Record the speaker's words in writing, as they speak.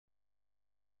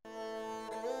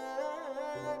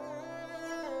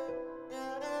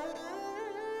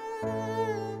Ba,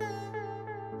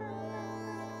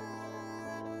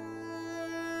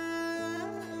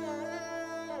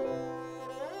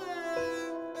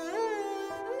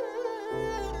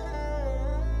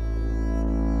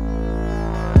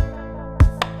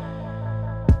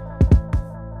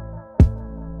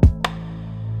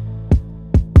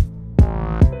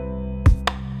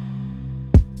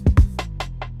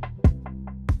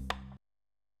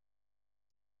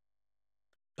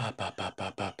 ba, ba,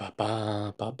 ba, ba, ba,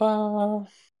 ba, ba, ba.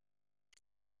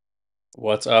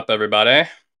 What's up, everybody? Let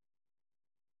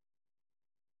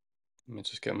me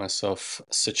just get myself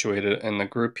situated in the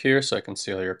group here so I can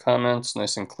see all your comments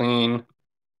nice and clean.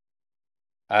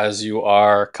 As you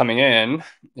are coming in,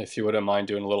 if you wouldn't mind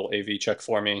doing a little AV check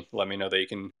for me, let me know that you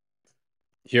can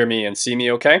hear me and see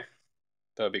me okay.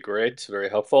 That would be great. Very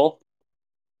helpful.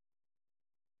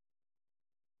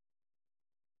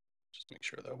 Just make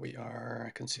sure that I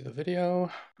can see the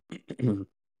video.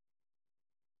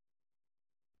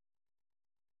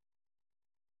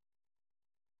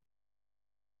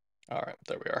 All right,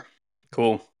 there we are.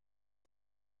 Cool.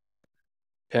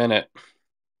 Pin it.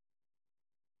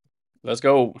 Let's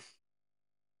go.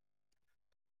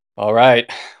 All right.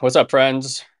 What's up,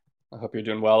 friends? I hope you're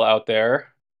doing well out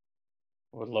there.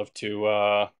 Would love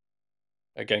to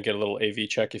again get a little AV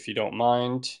check if you don't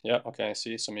mind. Yeah, okay. I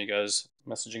see some of you guys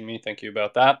messaging me. Thank you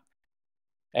about that.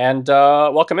 And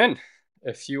welcome in.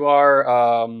 If you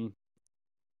are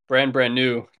brand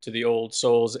new to the Old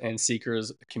Souls and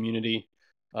Seekers community,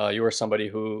 you are somebody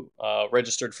who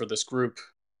registered for this group.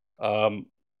 Um,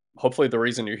 Hopefully, the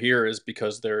reason you're here is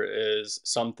because there is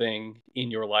something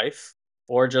in your life,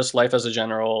 or just life as a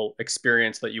general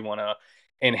experience, that you want to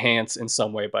enhance in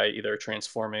some way by either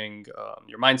transforming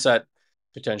your mindset,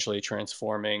 potentially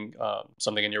transforming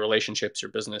something in your relationships,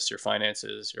 your business, your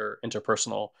finances, your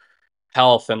interpersonal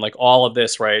health, and like all of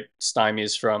this, right,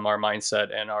 stymies from our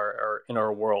mindset and our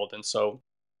inner world. And so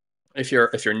if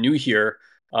you're new here,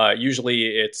 usually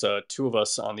it's two of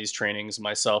us on these trainings,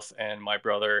 myself and my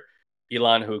brother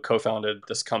Elon, who co-founded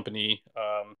this company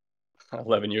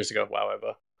 11 years ago. Wow, I have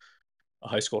a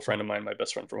high school friend of mine, my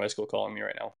best friend from high school, calling me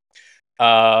right now.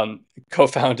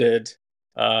 Co-founded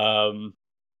um,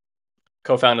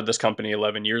 co-founded this company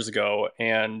 11 years ago,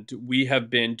 and we have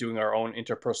been doing our own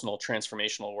interpersonal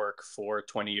transformational work for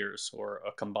 20 years, or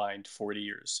a combined 40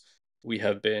 years. We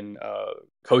have been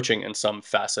coaching in some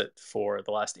facet for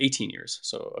the last 18 years,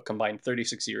 so a combined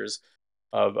 36 years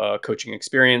of coaching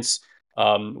experience.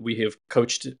 We have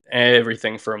coached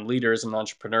everything from leaders and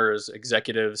entrepreneurs,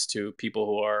 executives, to people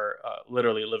who are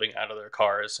literally living out of their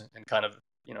cars, and kind of,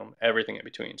 everything in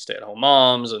between, stay-at-home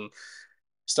moms and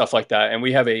stuff like that. And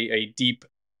we have a deep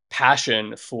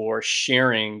passion for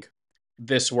sharing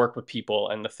this work with people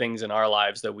and the things in our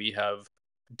lives that we have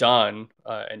done,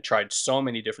 and tried so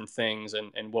many different things.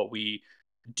 And what we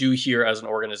do here as an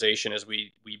organization is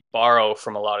we borrow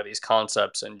from a lot of these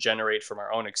concepts and generate from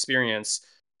our own experience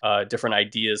different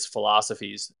ideas,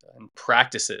 philosophies, and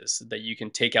practices that you can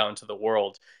take out into the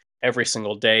world every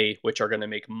single day, which are going to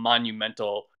make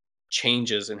monumental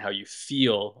changes in how you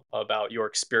feel about your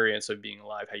experience of being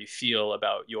alive, how you feel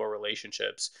about your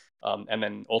relationships, and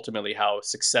then ultimately how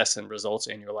success and results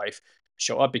in your life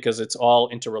show up, because it's all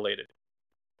interrelated,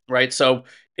 right? So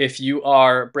if you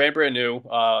are brand new,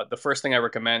 the first thing I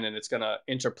recommend, and it's going to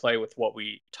interplay with what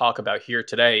we talk about here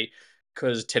today,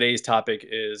 because today's topic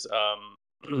is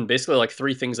basically like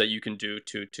three things that you can do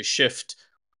to shift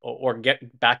or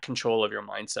get back control of your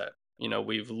mindset.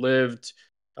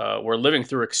 We're living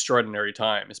through extraordinary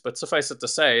times, but suffice it to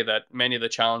say that many of the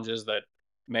challenges that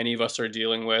many of us are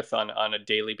dealing with on a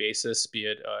daily basis, be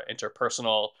it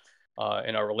interpersonal,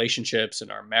 in our relationships,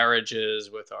 in our marriages,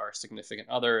 with our significant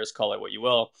others, call it what you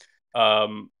will.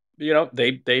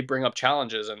 They bring up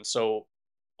challenges, and so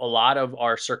a lot of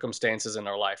our circumstances in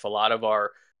our life, a lot of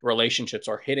our relationships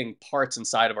are hitting parts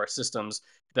inside of our systems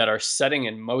that are setting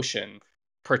in motion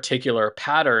particular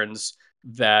patterns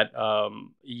that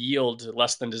yield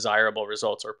less than desirable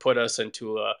results, or put us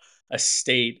into a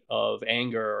state of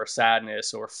anger or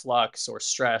sadness or flux or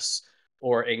stress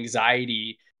or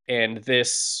anxiety. And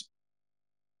this,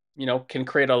 can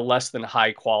create a less than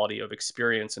high quality of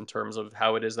experience in terms of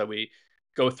how it is that we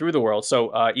go through the world. So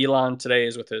Elon today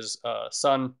is with his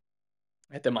son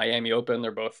at the Miami Open.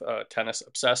 They're both tennis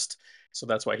obsessed, so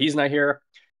that's why he's not here.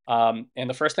 And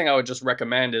the first thing I would just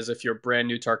recommend is, if you're brand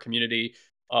new to our community,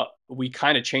 we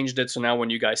kind of changed it. So now when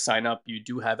you guys sign up, you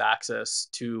do have access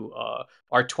to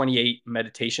our 28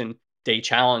 meditation day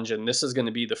challenge. And this is going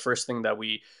to be the first thing that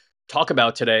we talk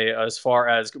about today, as far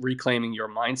as reclaiming your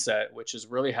mindset, which is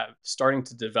really starting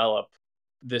to develop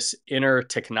this inner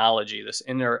technology, this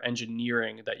inner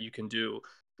engineering that you can do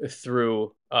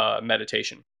through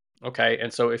meditation. Okay.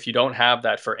 And so if you don't have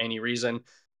that for any reason,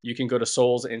 you can go to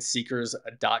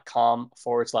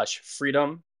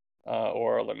soulsandseekers.com/freedom.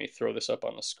 Or let me throw this up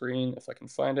on the screen if I can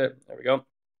find it. There we go.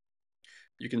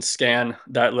 You can scan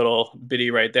that little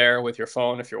bitty right there with your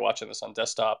phone if you're watching this on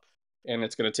desktop, and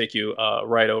it's going to take you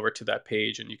right over to that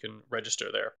page, and you can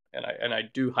register there. And I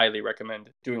do highly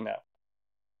recommend doing that.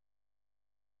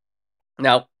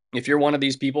 Now, if you're one of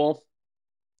these people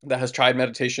that has tried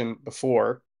meditation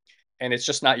before and it's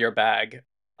just not your bag,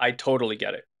 I totally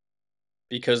get it.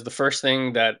 Because the first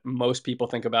thing that most people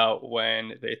think about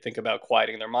when they think about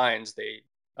quieting their minds, they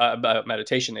about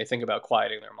meditation, they think about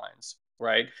quieting their minds,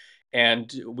 right?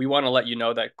 And we want to let you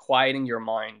know that quieting your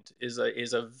mind is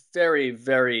a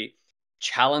very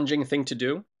challenging thing to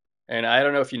do. And I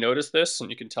don't know if you noticed this,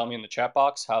 and you can tell me in the chat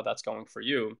box how that's going for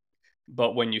you.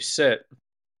 But when you sit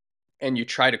and you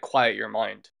try to quiet your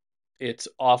mind, it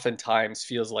oftentimes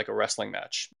feels like a wrestling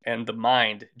match. And the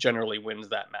mind generally wins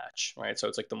that match, right? So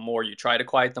it's like the more you try to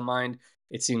quiet the mind,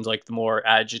 it seems like the more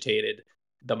agitated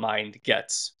the mind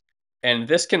gets. And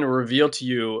this can reveal to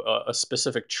you a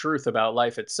specific truth about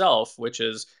life itself, which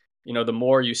is, the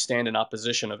more you stand in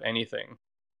opposition of anything,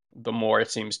 the more it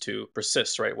seems to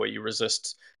persist, right? What you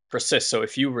resist persists. So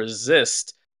if you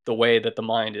resist the way that the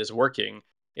mind is working,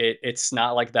 it's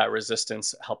not like that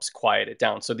resistance helps quiet it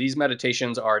down. So these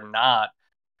meditations are not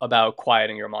about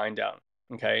quieting your mind down.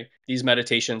 Okay. These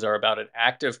meditations are about an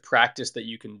active practice that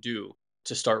you can do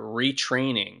to start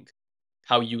retraining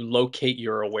how you locate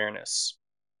your awareness.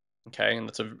 Okay. And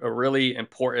that's a really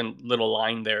important little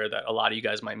line there that a lot of you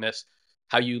guys might miss.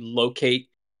 How you locate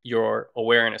your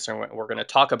awareness. And we're going to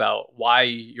talk about why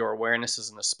your awareness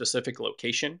is in a specific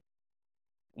location,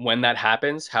 when that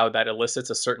happens, how that elicits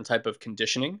a certain type of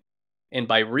conditioning. And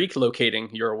by relocating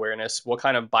your awareness, what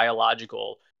kind of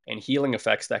biological and healing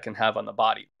effects that can have on the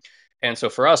body. And so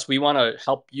for us, we want to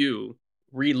help you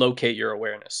relocate your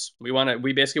awareness. We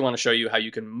basically want to show you how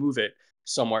you can move it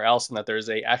somewhere else, and that there's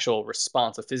a actual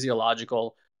response, a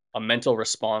physiological, a mental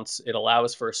response. It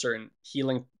allows for a certain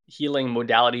healing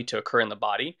modality to occur in the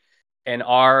body. And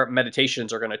our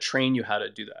meditations are going to train you how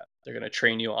to do that. They're going to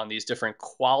train you on these different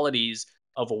qualities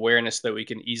of awareness that we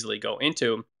can easily go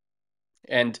into.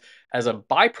 And as a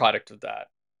byproduct of that,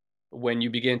 when you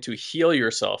begin to heal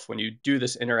yourself, when you do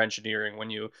this inner engineering, when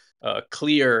you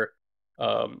clear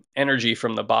energy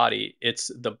from the body, it's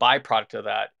the byproduct of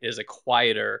that is a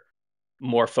quieter,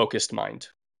 more focused mind.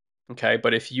 Okay.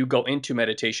 But if you go into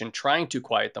meditation trying to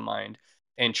quiet the mind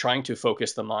and trying to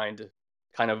focus the mind,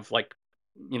 kind of like,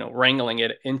 wrangling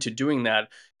it into doing that,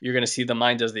 you're going to see the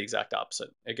mind does the exact opposite.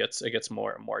 It gets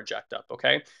more and more jacked up.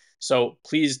 Okay. So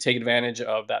please take advantage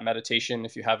of that meditation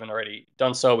if you haven't already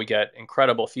done so. We get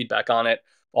incredible feedback on it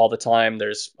all the time.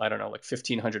 There's, I don't know, like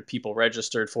 1,500 people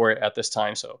registered for it at this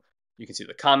time. So you can see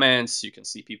the comments, you can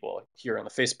see people here in the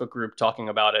Facebook group talking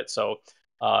about it. So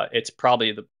it's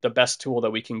probably the best tool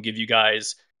that we can give you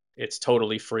guys. It's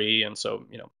totally free, and so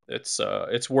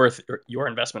it's worth your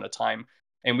investment of time.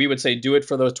 And we would say do it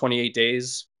for those 28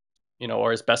 days,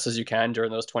 or as best as you can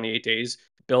during those 28 days.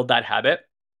 Build that habit,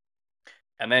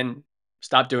 and then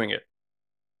stop doing it.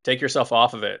 Take yourself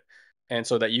off of it, and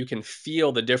so that you can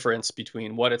feel the difference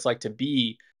between what it's like to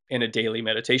be in a daily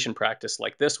meditation practice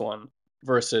like this one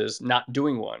versus not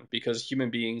doing one, because human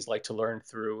beings like to learn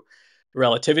through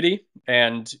relativity,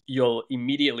 and you'll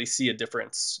immediately see a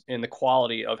difference in the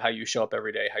quality of how you show up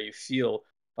every day, how you feel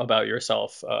about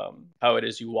yourself, how it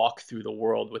is you walk through the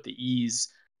world with the ease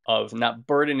of not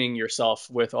burdening yourself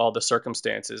with all the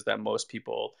circumstances that most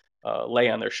people lay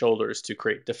on their shoulders to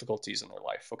create difficulties in their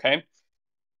life. Okay.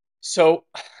 So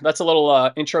that's a little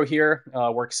intro here.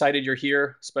 We're excited you're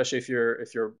here, especially if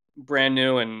you're brand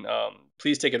new, and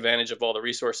please take advantage of all the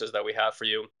resources that we have for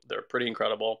you. They're pretty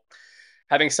incredible.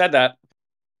 Having said that,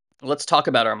 let's talk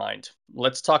about our mind.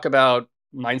 Let's talk about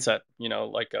mindset.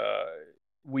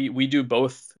 We do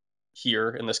both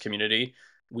here in this community.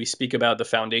 We speak about the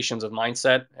foundations of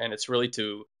mindset, and it's really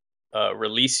to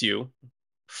release you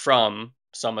from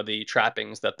some of the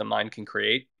trappings that the mind can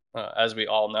create. As we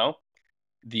all know,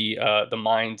 the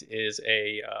mind is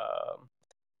a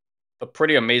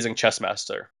pretty amazing chess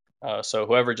master. So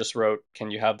whoever just wrote,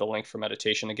 can you have the link for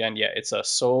meditation again? Yeah, it's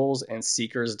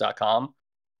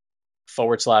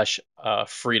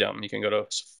soulsandseekers.com/freedom. You can go to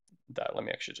that. Let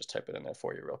me actually just type it in there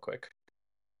for you real quick.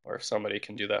 Or if somebody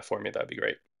can do that for me, that'd be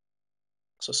great.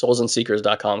 So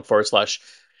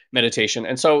soulsandseekers.com/meditation.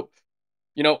 And so,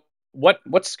 you know,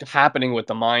 what's happening with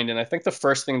the mind. And I think the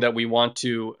first thing that we want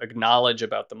to acknowledge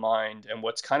about the mind, and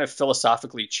what's kind of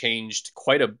philosophically changed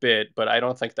quite a bit, but I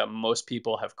don't think that most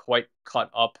people have quite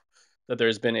caught up, that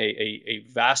there's been a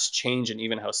vast change in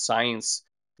even how science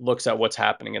looks at what's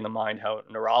happening in the mind, how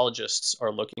neurologists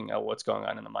are looking at what's going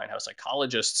on in the mind, how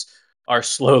psychologists are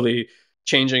slowly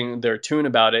changing their tune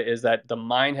about it, is that the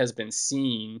mind has been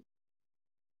seen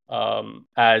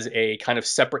as a kind of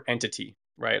separate entity,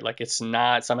 right? Like it's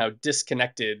not somehow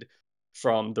disconnected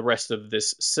from the rest of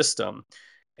this system.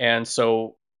 And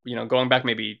so, going back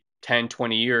maybe 10,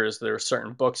 20 years, there are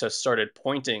certain books that started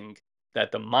pointing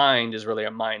that the mind is really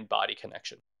a mind body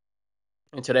connection.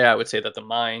 And today I would say that the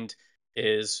mind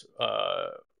is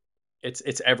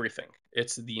it's everything.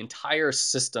 It's the entire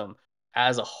system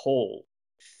as a whole,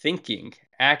 thinking,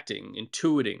 acting,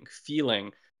 intuiting,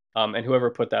 feeling. And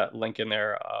whoever put that link in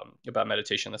there about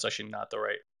meditation, that's actually not the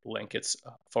right link. It's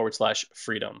 /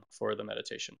 freedom for the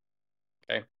meditation.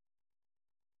 Okay.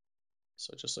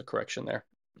 So just a correction there.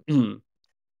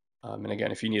 And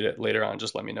again, if you need it later on,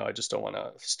 just let me know. I just don't want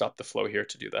to stop the flow here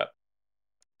to do that.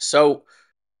 So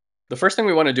the first thing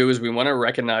we want to do is we want to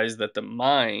recognize that the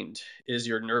mind is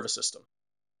your nervous system.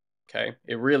 Okay.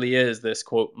 It really is this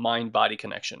quote mind body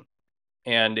connection.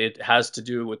 And it has to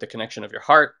do with the connection of your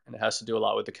heart, and it has to do a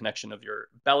lot with the connection of your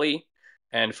belly.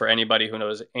 And for anybody who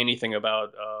knows anything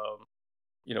about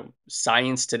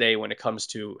science today when it comes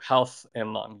to health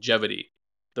and longevity,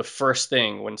 the first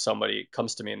thing when somebody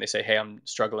comes to me and they say, hey, I'm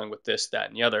struggling with this, that,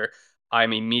 and the other,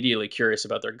 I'm immediately curious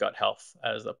about their gut health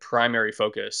as the primary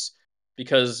focus.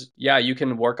 Because yeah, you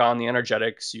can work on the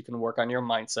energetics, you can work on your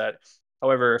mindset.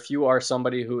 However, if you are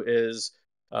somebody who is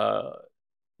uh,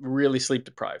 really sleep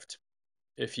deprived,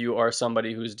 if you are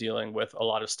somebody who's dealing with a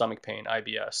lot of stomach pain,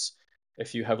 IBS,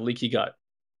 if you have leaky gut,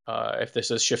 if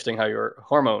this is shifting how your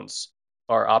hormones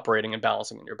are operating and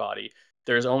balancing in your body,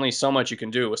 there's only so much you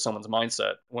can do with someone's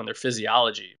mindset when their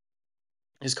physiology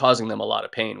is causing them a lot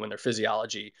of pain, when their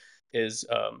physiology is,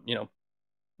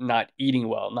 not eating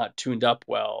well, not tuned up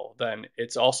well. Then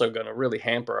it's also going to really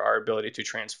hamper our ability to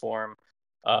transform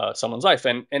someone's life.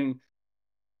 And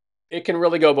it can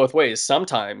really go both ways.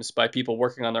 Sometimes by people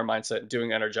working on their mindset and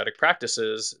doing energetic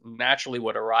practices, naturally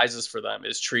what arises for them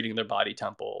is treating their body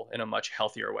temple in a much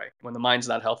healthier way. When the mind's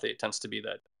not healthy, it tends to be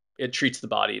that it treats the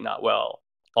body not well.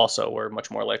 Also, we're much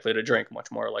more likely to drink,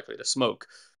 much more likely to smoke,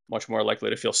 much more likely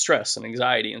to feel stress and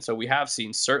anxiety. And so we have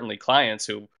seen certainly clients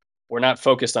who were not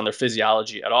focused on their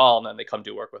physiology at all, and then they come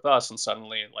to work with us and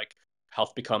suddenly like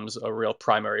health becomes a real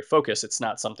primary focus. It's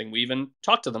not something we even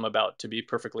talk to them about, to be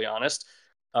perfectly honest.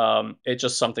 It's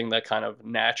just something that kind of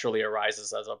naturally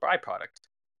arises as a byproduct.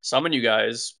 Some of you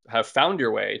guys have found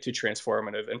your way to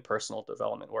transformative and personal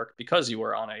development work because you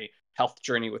were on a health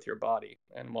journey with your body.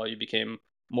 And while you became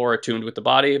more attuned with the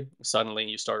body, suddenly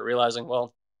you started realizing,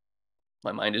 well,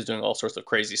 my mind is doing all sorts of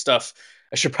crazy stuff.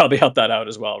 I should probably help that out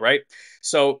as well, right?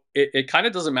 So it kind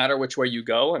of doesn't matter which way you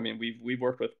go. I mean, we've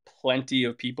worked with plenty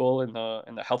of people in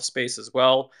the health space as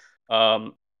well.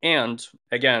 And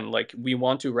again, like we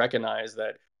want to recognize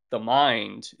that the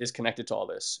mind is connected to all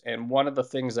this. And one of the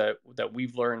things that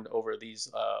we've learned over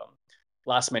these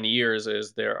last many years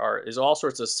is is all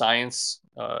sorts of science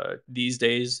these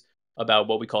days about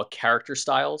what we call character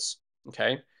styles.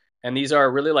 Okay, and these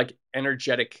are really like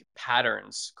energetic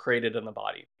patterns created in the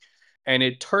body. And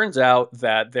it turns out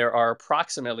that there are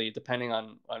approximately, depending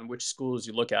on which schools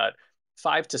you look at,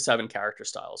 5 to 7 character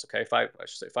styles. Okay, I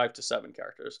should say 5 to 7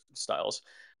 character styles.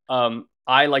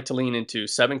 I like to lean into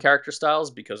 7 character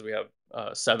styles because we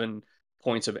have 7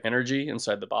 points of energy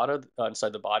inside the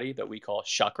body that we call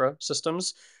chakra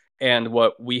systems. And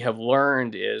what we have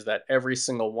learned is that every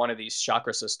single one of these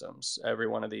chakra systems, every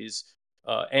one of these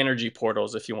energy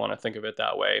portals, if you want to think of it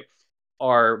that way,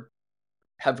 are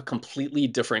have a completely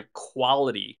different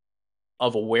quality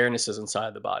of awarenesses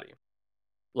inside the body.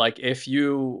 Like if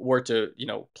you were to,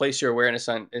 place your awareness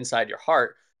inside your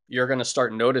heart, you're going to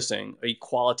start noticing a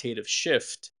qualitative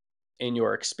shift in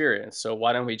your experience. So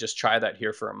why don't we just try that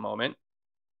here for a moment?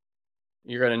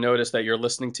 You're going to notice that you're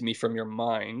listening to me from your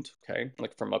mind, okay,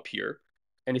 like from up here.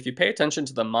 And if you pay attention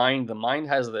to the mind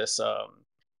has this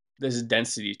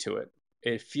density to it.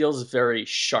 It feels very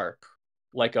sharp,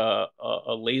 like a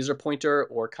laser pointer,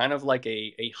 or kind of like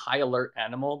a high alert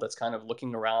animal that's kind of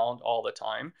looking around all the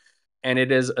time. And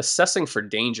it is assessing for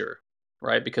danger,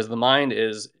 right? Because the mind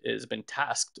is been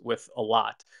tasked with a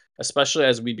lot, especially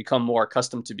as we become more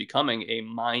accustomed to becoming a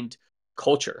mind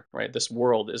culture, right? This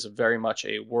world is very much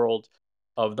a world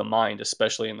of the mind,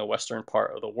 especially in the western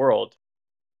part of the world,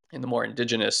 in the more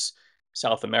indigenous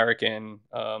South American,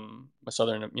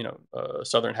 southern,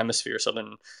 southern hemisphere,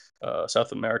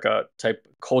 South America type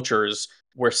cultures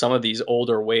where some of these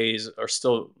older ways are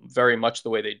still very much the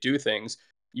way they do things.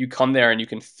 You come there and you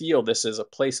can feel this is a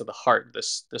place of the heart.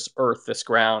 This earth, this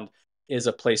ground is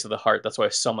a place of the heart. That's why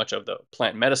so much of the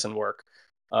plant medicine work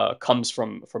comes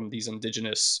from these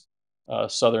indigenous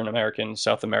Southern American,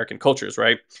 South American cultures,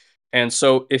 right? And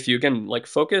so if you again like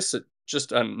focus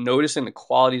just on noticing the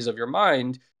qualities of your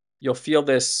mind, you'll feel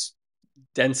this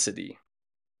density.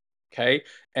 Okay.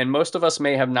 And most of us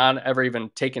may have not ever even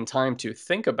taken time to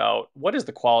think about what is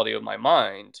the quality of my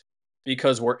mind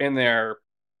because we're in there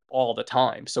all the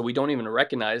time. So we don't even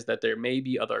recognize that there may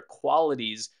be other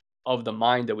qualities of the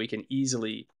mind that we can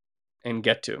easily and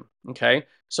get to. Okay.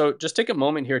 So just take a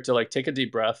moment here to like take a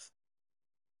deep breath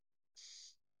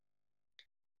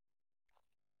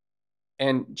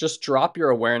and just drop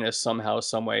your awareness somehow,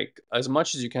 some way, as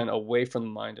much as you can away from the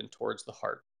mind and towards the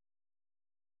heart.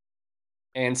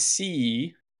 And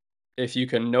see if you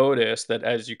can notice that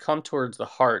as you come towards the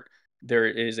heart, there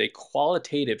is a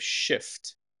qualitative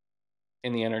shift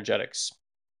in the energetics.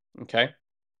 Okay.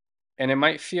 And it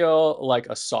might feel like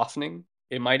a softening.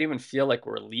 It might even feel like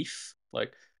relief.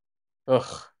 Like,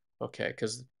 ugh, okay.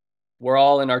 Because we're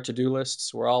all in our to do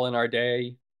lists, we're all in our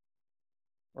day,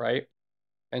 right?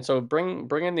 And so bring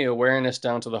in the awareness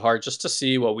down to the heart just to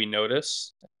see what we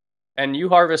notice. And you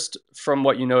harvest from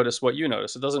what you notice, what you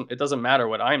notice. It doesn't matter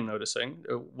what I'm noticing.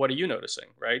 What are you noticing,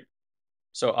 right?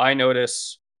 So I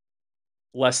notice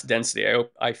less density.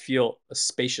 I feel a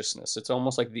spaciousness. It's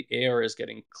almost like the air is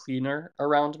getting cleaner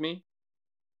around me.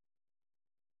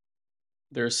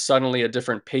 There's suddenly a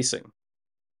different pacing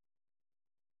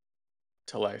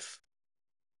to life.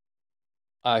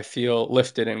 I feel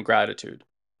lifted in gratitude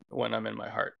when I'm in my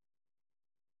heart.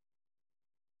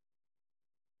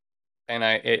 And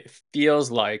it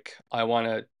feels like I want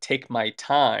to take my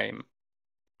time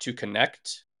to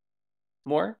connect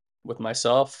more with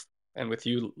myself and with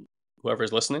you,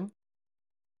 whoever's listening,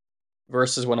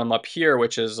 versus when I'm up here,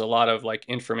 which is a lot of like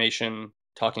information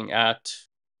talking at,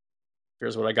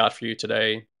 here's what I got for you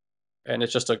today. And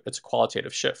it's a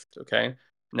qualitative shift. Okay.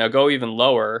 Now go even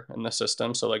lower in the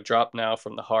system. So like drop now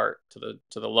from the heart to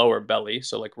the lower belly.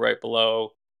 So like right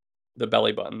below the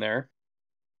belly button there.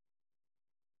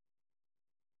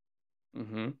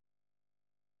 hmm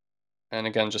And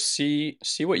again, just see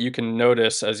what you can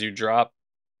notice as you drop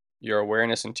your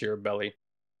awareness into your belly.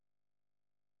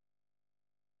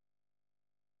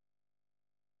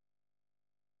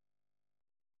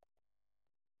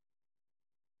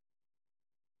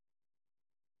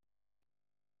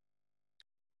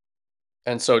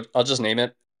 And so I'll just name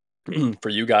it for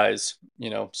you guys,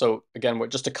 So again,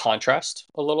 just to contrast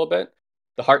a little bit,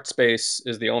 the heart space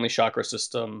is the only chakra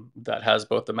system that has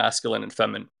both the masculine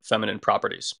and feminine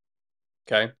properties.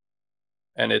 Okay.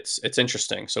 And it's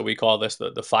interesting. So we call this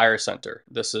the fire center.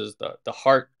 This is the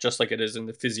heart, just like it is in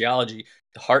the physiology.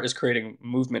 The heart is creating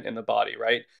movement in the body,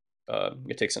 right?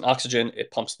 It takes in oxygen,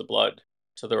 it pumps the blood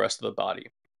to the rest of the body,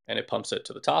 and it pumps it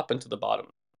to the top and to the bottom.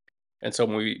 And so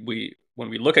when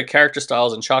we look at character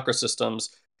styles and chakra systems,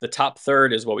 the top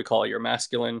third is what we call your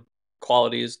masculine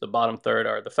qualities. The bottom third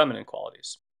are the feminine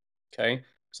qualities. Okay,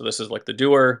 so this is like the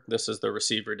doer. This is the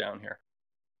receiver down here.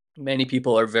 Many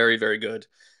people are very very good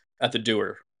at the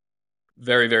doer,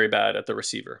 very very bad at the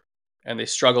receiver, and they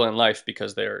struggle in life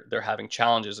because they're having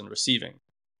challenges in receiving.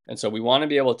 And so we want to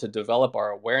be able to develop our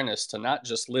awareness to not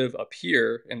just live up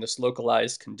here in this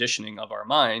localized conditioning of our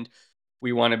mind.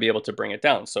 We want to be able to bring it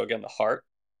down. So again, the heart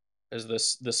is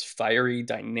this fiery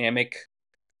dynamic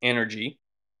energy.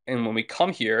 And when we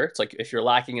come here, it's like if you're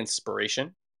lacking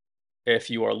inspiration, if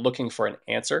you are looking for an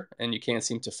answer and you can't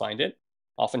seem to find it,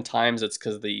 oftentimes it's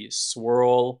because the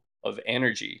swirl of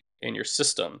energy in your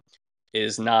system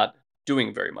is not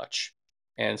doing very much.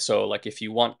 And so, like, if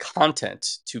you want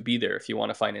content to be there, if you want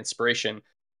to find inspiration,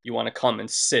 you want to come and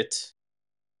sit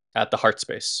at the heart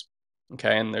space.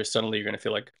 Okay. And there's suddenly you're going to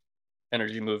feel like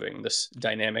energy moving, this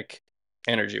dynamic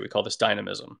energy. We call this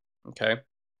dynamism. Okay.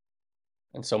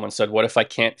 And someone said, what if I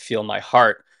can't feel my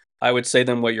heart? I would say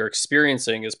then what you're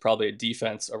experiencing is probably a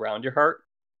defense around your heart.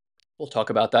 We'll talk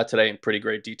about that today in pretty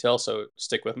great detail, so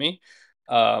stick with me.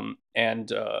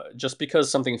 And just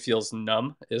because something feels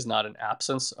numb is not an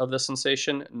absence of the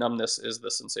sensation. Numbness is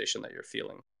the sensation that you're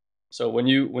feeling. So when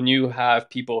you have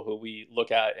people who we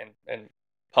look at in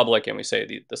public and we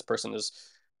say this person is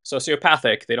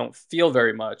sociopathic, they don't feel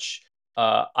very much.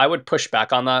 I would push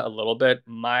back on that a little bit.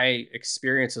 My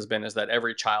experience has been is that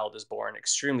every child is born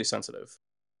extremely sensitive,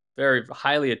 very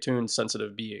highly attuned,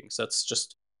 sensitive beings. That's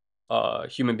just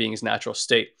human being's natural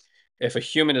state. If a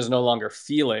human is no longer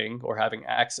feeling or having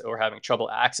access or having trouble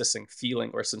accessing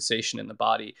feeling or sensation in the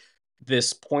body,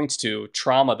 this points to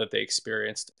trauma that they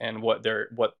experienced and what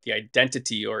the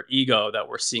identity or ego that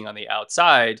we're seeing on the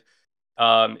outside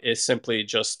is simply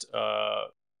just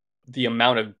the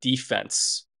amount of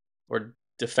defense or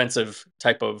defensive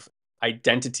type of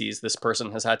identities this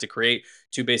person has had to create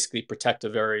to basically protect a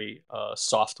very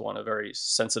soft one, a very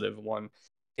sensitive one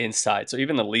inside. So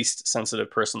even the least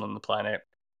sensitive person on the planet,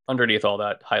 underneath all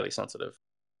that, highly sensitive.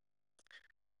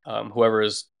 Whoever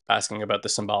is asking about the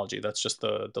symbology, that's just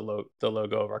the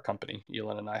logo of our company.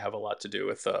 Elon and I have a lot to do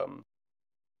with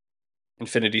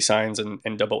infinity signs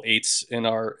and double eights in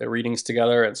our readings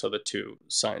together. And so the two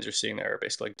signs you're seeing there are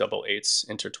basically like double eights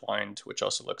intertwined, which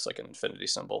also looks like an infinity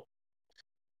symbol.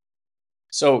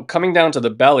 So coming down to the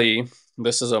belly,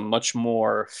 this is a much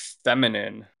more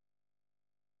feminine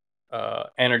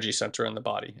energy center in the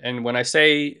body. And when I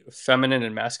say feminine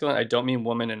and masculine, I don't mean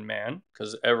woman and man,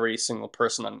 because every single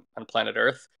person on planet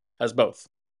Earth has both.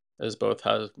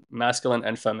 Has masculine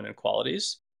and feminine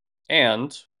qualities.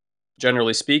 And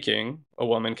generally speaking, a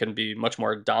woman can be much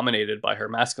more dominated by her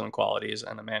masculine qualities,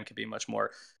 and a man can be much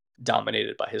more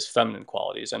dominated by his feminine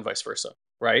qualities, and vice versa.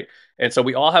 Right. And so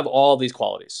we all have all these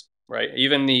qualities. Right.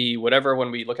 Even the whatever,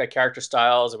 when we look at character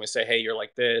styles and we say, hey, you're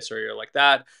like this or you're like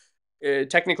that,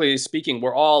 technically speaking,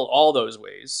 we're all those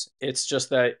ways. It's just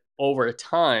that over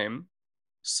time,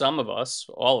 some of us,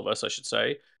 all of us, I should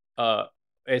say, uh,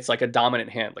 it's like a dominant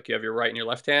hand. Like you have your right and your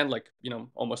left hand. Like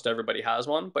almost everybody has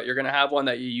one, but you're gonna have one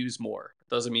that you use more.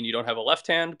 Doesn't mean you don't have a left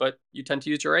hand, but you tend to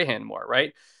use your right hand more,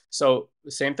 right? So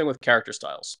the same thing with character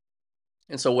styles.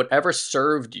 And so whatever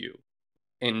served you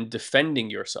in defending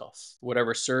yourself,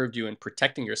 whatever served you in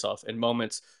protecting yourself in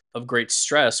moments of great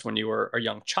stress when you were a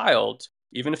young child,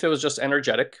 even if it was just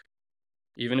energetic,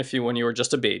 even if you when you were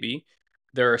just a baby,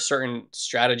 there are certain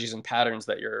strategies and patterns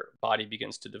that your body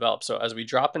begins to develop. So as we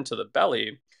drop into the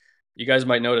belly, you guys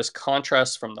might notice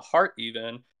contrast from the heart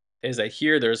even is that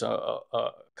here there's a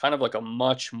kind of like a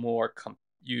much more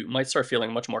you might start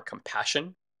feeling much more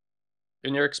compassion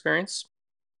in your experience.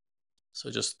 So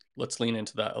just let's lean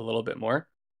into that a little bit more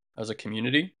as a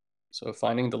community. So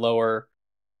finding the lower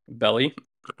belly.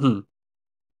 You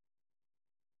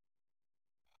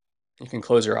can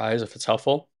close your eyes if it's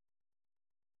helpful.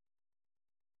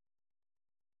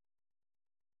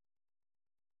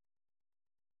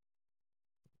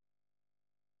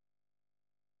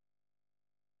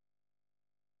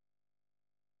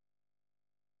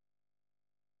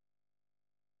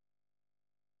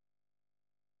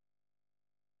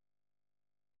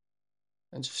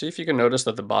 And see if you can notice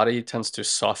that the body tends to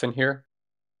soften here.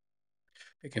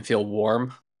 It can feel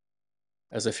warm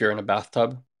as if you're in a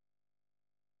bathtub.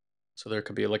 So there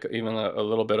could be like even a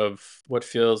little bit of what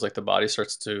feels like the body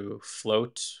starts to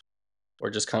float or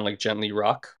just kind of like gently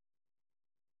rock.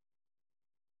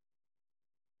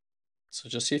 So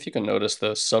just see if you can notice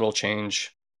the subtle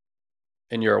change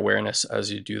in your awareness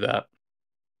as you do that.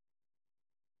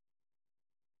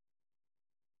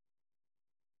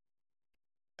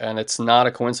 And it's not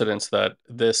a coincidence that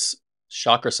this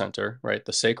chakra center, right,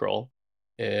 the sacral,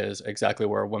 is exactly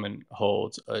where a woman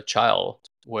holds a child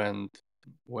when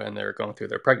they're going through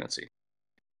their pregnancy,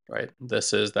 right?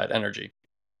 This is that energy.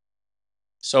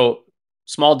 So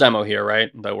small demo here, right?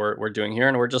 That we're doing here,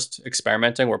 and we're just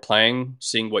experimenting. We're playing,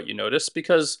 seeing what you notice.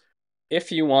 Because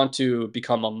if you want to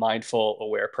become a mindful,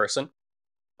 aware person,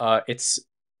 it's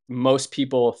most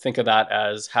people think of that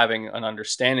as having an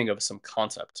understanding of some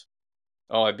concept.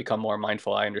 Oh, I've become more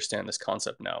mindful. I understand this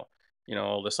concept now.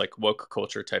 All this like woke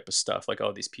culture type of stuff. Like,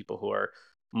 oh, these people who are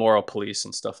moral police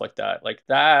and stuff like that. Like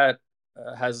that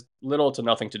has little to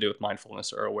nothing to do with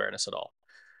mindfulness or awareness at all.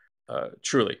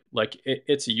 Truly, like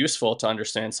it's useful to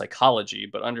understand psychology,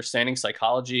 but understanding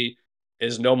psychology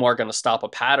is no more going to stop a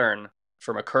pattern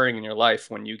from occurring in your life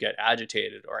when you get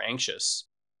agitated or anxious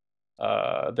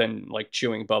than like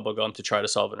chewing bubble gum to try to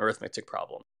solve an arithmetic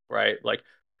problem, right? Like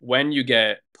when you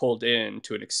get pulled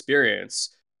into an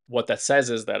experience, what that says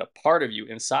is that a part of you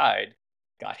inside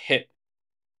got hit,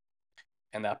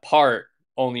 and that part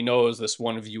only knows this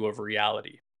one view of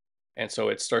reality. And so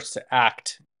it starts to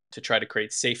act to try to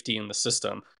create safety in the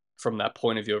system from that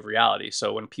point of view of reality.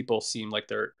 So when people seem like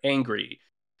they're angry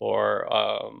or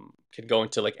can go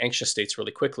into like anxious states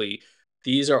really quickly,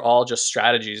 these are all just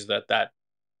strategies that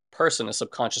person is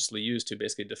subconsciously used to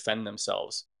basically defend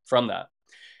themselves from that.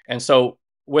 And so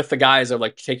with the guys of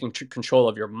like taking control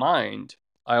of your mind,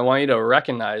 I want you to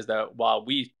recognize that while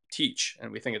we teach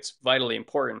and we think it's vitally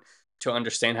important to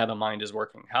understand how the mind is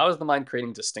working, how is the mind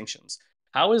creating distinctions?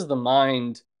 How is the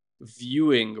mind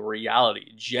viewing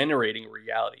reality,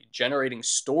 generating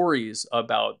stories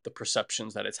about the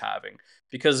perceptions that it's having.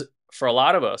 Because for a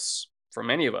lot of us, for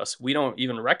many of us, we don't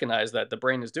even recognize that the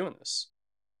brain is doing this.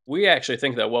 We actually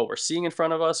think that what we're seeing in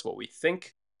front of us, what we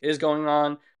think is going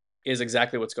on, is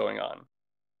exactly what's going on.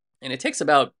 And it takes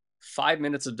about 5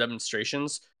 minutes of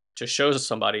demonstrations to show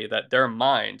somebody that their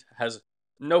mind has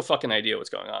no fucking idea what's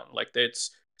going on. Like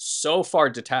it's so far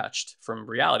detached from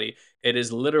reality. It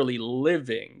is literally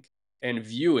living and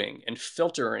viewing and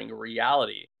filtering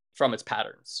reality from its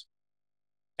patterns.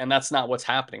 And that's not what's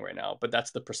happening right now, but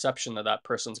that's the perception that that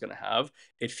person's going to have.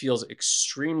 It feels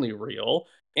extremely real.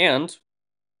 And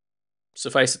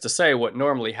suffice it to say, what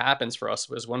normally happens for us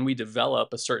is when we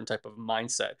develop a certain type of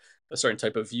mindset, a certain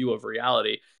type of view of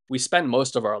reality, we spend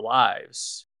most of our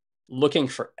lives looking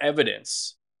for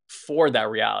evidence for that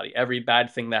reality. Every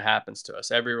bad thing that happens to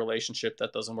us, every relationship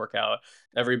that doesn't work out,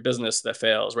 every business that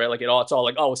fails, right? Like it's all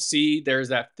like, oh, see, there's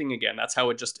that thing again. That's how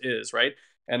it just is, right?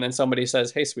 And then somebody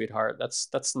says, "Hey, sweetheart,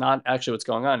 that's not actually what's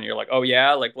going on." And you're like, "Oh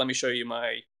yeah, like let me show you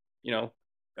my, you know,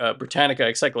 Britannica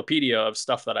encyclopedia of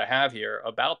stuff that I have here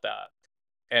about that."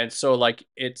 And so like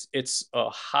it's a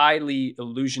highly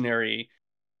illusionary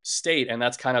state, and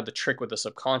that's kind of the trick with the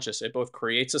subconscious. It both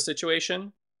creates a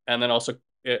situation and then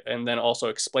also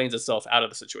explains itself out of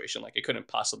the situation. Like it couldn't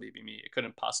possibly be me. It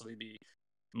couldn't possibly be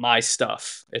my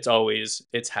stuff.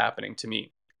 It's happening to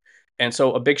me. And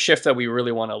so a big shift that we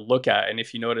really want to look at, and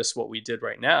if you notice what we did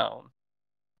right now,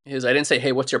 is I didn't say,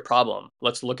 "Hey, what's your problem?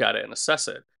 Let's look at it and assess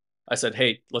it." I said,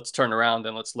 "Hey, let's turn around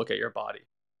and let's look at your body.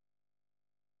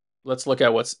 Let's look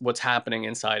at what's happening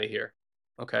inside of here."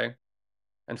 Okay?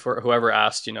 And for whoever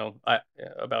asked,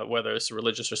 about whether it's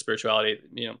religious or spirituality,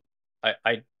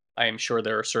 I I am sure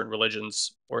there are certain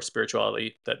religions or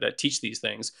spirituality that teach these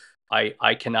things.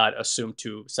 I cannot assume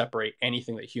to separate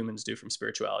anything that humans do from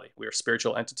spirituality. We are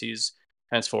spiritual entities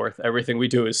henceforth. Everything we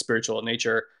do is spiritual in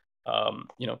nature.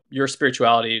 Your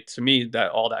spirituality to me,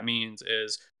 that all that means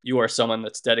is you are someone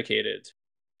that's dedicated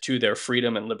to their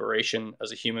freedom and liberation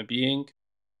as a human being,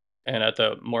 and at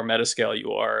the more meta scale,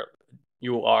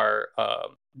 you are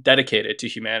dedicated to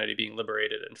humanity being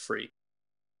liberated and free.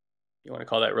 You want to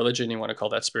call that religion, you want to call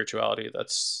that spirituality.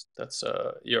 That's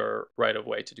your right of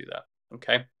way to do that.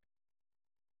 Okay.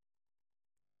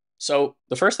 So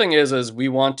the first thing is we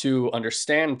want to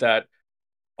understand that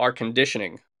our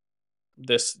conditioning,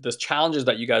 this challenges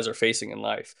that you guys are facing in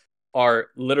life, are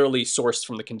literally sourced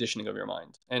from the conditioning of your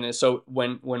mind. And so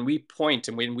when we point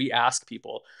and when we ask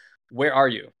people, where are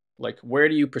you? Like where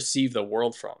do you perceive the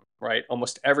world from? Right?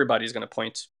 Almost everybody's going to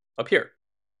point up here.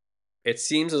 It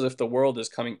seems as if the world is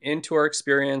coming into our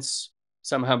experience,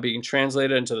 somehow being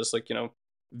translated into this like,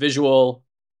 visual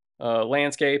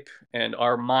landscape, and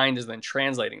our mind is then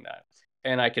translating that.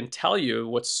 And I can tell you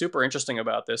what's super interesting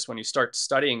about this when you start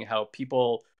studying how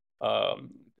people um,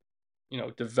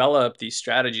 develop these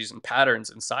strategies and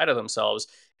patterns inside of themselves,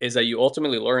 is that you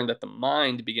ultimately learn that the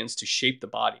mind begins to shape the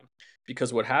body.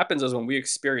 Because what happens is when we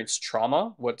experience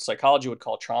trauma, what psychology would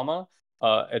call trauma,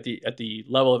 at the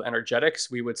level of energetics,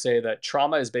 we would say that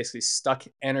trauma is basically stuck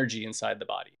energy inside the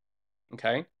body.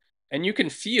 Okay, and you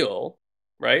can feel,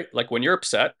 right, like when you're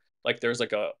upset, like there's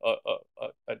like a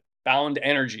bound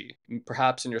energy,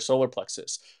 perhaps in your solar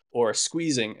plexus, or a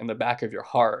squeezing in the back of your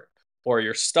heart, or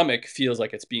your stomach feels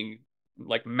like it's being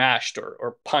like mashed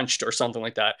or punched or something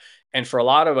like that. And for a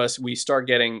lot of us, we start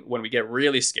getting, when we get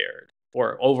really scared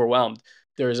or overwhelmed,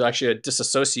 there's actually a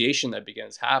disassociation that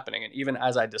begins happening. And even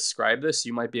as I describe this,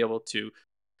 you might be able to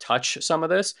touch some of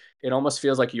this. It almost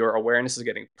feels like your awareness is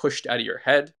getting pushed out of your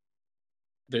head.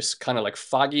 This kind of like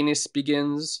fogginess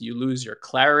begins. You lose your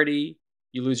clarity.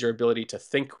 You lose your ability to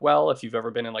think well. If you've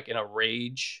ever been in a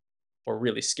rage or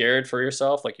really scared for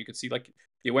yourself, like you could see, like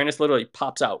the awareness literally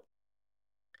pops out.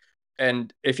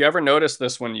 And if you ever notice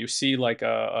this, when you see like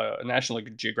a National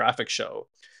Geographic show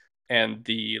and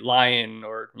the lion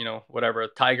or whatever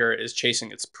tiger is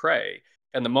chasing its prey,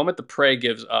 and the moment the prey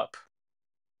gives up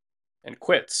and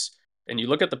quits, and you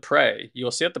look at the prey,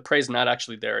 you'll see that the prey is not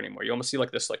actually there anymore. You almost see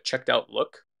like this like checked out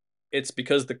look. It's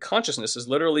because the consciousness is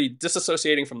literally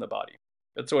disassociating from the body.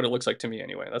 That's what it looks like to me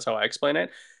anyway. That's how I explain it.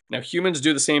 Now humans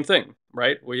do the same thing,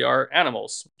 right? We are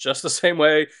animals, just the same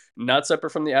way, not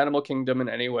separate from the animal kingdom in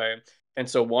any way. And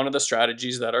so one of the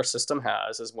strategies that our system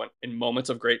has is when in moments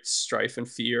of great strife and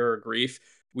fear or grief,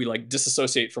 we like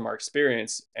disassociate from our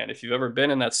experience. And if you've ever been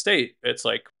in that state, it's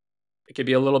like it can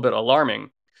be a little bit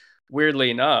alarming. Weirdly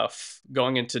enough,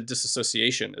 going into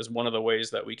disassociation is one of the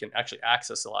ways that we can actually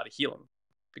access a lot of healing,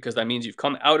 because that means you've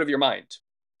come out of your mind,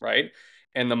 right?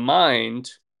 And the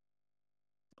mind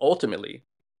ultimately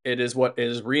It is what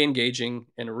is re-engaging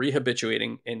and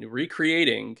rehabituating and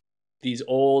recreating these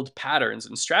old patterns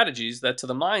and strategies that to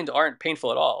the mind aren't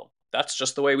painful at all. That's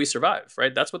just the way we survive,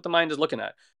 right? That's what the mind is looking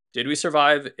at. Did we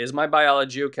survive? Is my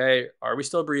biology okay? Are we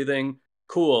still breathing?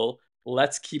 Cool.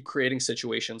 Let's keep creating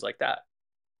situations like that,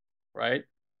 right?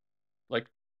 Like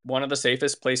one of the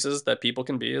safest places that people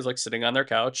can be is like sitting on their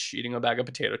couch eating a bag of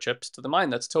potato chips. To the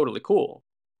mind, that's totally cool.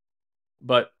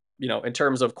 But, in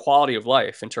terms of quality of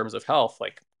life, in terms of health,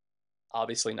 like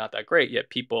obviously not that great. Yet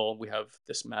people, we have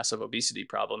this massive obesity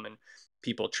problem and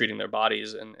people treating their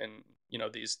bodies and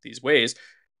these ways.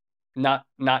 Not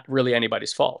really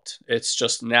anybody's fault. It's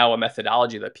just now a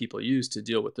methodology that people use to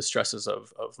deal with the stresses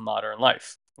of modern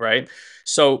life, right?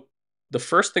 So the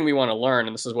first thing we want to learn,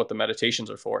 and this is what the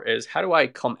meditations are for, is how do I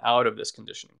come out of this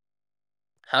conditioning?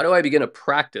 How do I begin a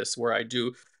practice where I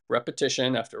do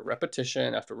repetition after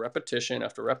repetition after repetition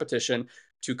after repetition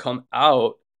to come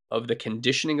out of the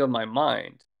conditioning of my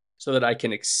mind so that I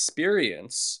can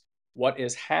experience what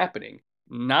is happening,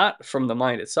 not from the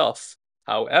mind itself.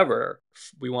 However,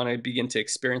 we want to begin to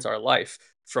experience our life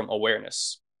from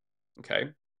awareness. Okay.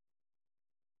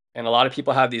 And a lot of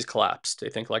people have these collapsed. They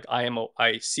think like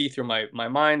I see through my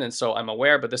mind and so I'm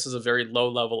aware, but this is a very low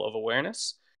level of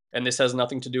awareness. And this has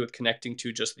nothing to do with connecting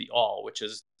to just the all, which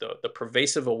is the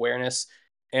pervasive awareness,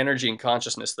 energy and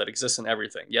consciousness that exists in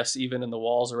everything. Yes, even in the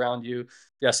walls around you.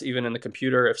 Yes, even in the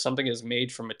computer. If something is made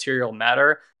from material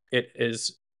matter, it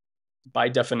is by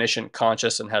definition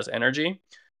conscious and has energy,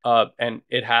 and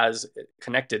it has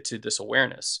connected to this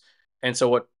awareness. And so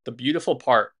what the beautiful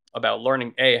part about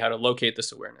learning, a, how to locate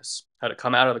this awareness, how to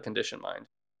come out of the conditioned mind,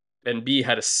 and b,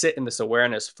 how to sit in this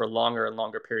awareness for longer and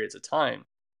longer periods of time,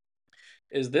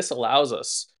 is this allows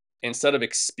us, instead of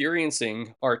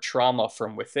experiencing our trauma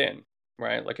from within,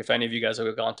 right? Like if any of you guys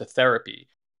have gone to therapy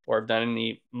or have done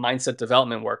any mindset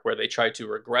development work where they try to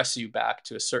regress you back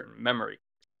to a certain memory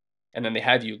and then they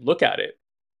have you look at it,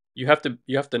 you have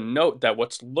to note that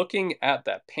what's looking at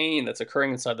that pain that's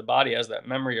occurring inside the body as that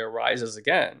memory arises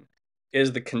again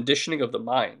is the conditioning of the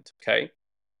mind. Okay.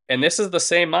 And this is the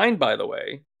same mind, by the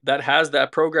way, that has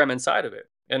that program inside of it.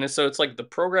 And so it's like the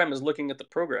program is looking at the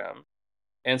program.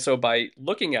 And so by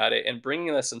looking at it and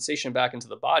bringing that sensation back into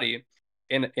the body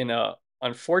in a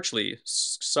unfortunately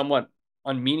somewhat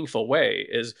unmeaningful way,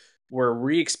 is we're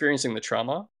re-experiencing the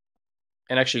trauma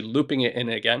and actually looping it in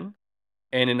again,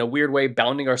 and in a weird way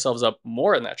bounding ourselves up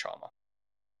more in that trauma.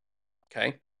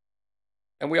 Okay.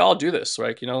 And we all do this,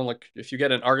 right? Like if you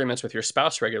get in arguments with your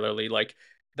spouse regularly, like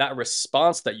that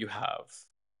response that you have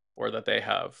or that they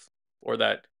have, or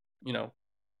that, you know,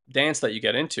 dance that you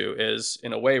get into is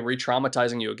in a way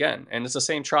re-traumatizing you again. And it's the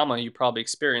same trauma you probably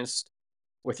experienced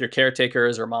with your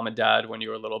caretakers or mom and dad when you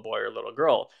were a little boy or a little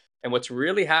girl. And what's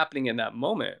really happening in that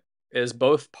moment is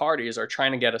both parties are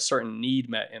trying to get a certain need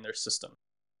met in their system.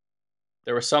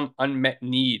 There was some unmet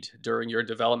need during your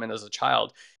development as a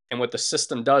child. And what the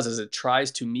system does is it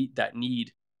tries to meet that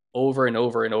need over and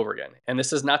over and over again. And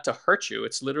this is not to hurt you,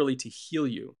 it's literally to heal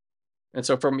you. And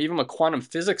so, from even a quantum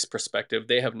physics perspective,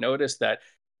 they have noticed that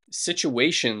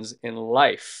situations in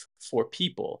life for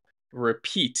people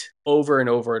repeat over and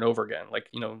over and over again, like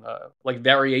like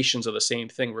variations of the same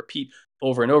thing repeat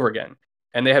over and over again.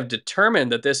 And they have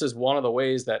determined that this is one of the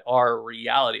ways that our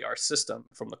reality, our system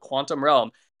from the quantum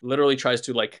realm, literally tries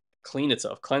to like clean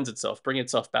itself, cleanse itself, bring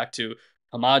itself back to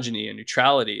homogeny and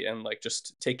neutrality, and like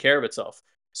just take care of itself.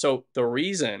 So the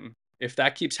reason, if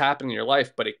that keeps happening in your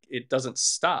life, but it doesn't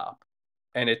stop,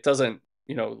 and it doesn't,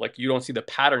 like you don't see the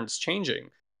patterns changing,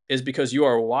 is because you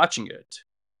are watching it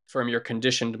from your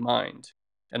conditioned mind.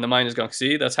 And the mind is going,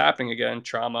 see, that's happening again,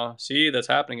 trauma. See, that's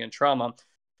happening again, trauma.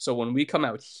 So when we come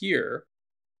out here,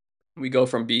 we go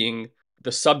from being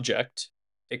the subject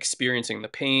experiencing the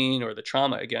pain or the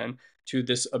trauma again to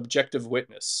this objective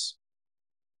witness.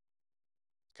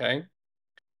 Okay.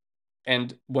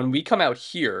 And when we come out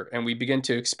here and we begin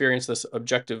to experience this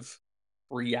objective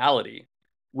reality,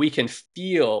 we can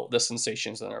feel the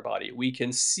sensations in our body. We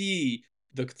can see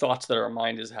the thoughts that our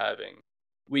mind is having.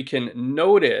 We can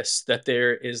notice that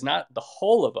there is not the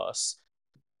whole of us.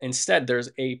 Instead, there's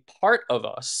a part of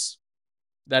us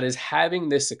that is having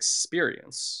this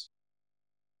experience.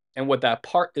 And what that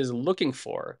part is looking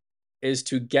for is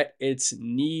to get its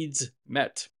needs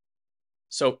met.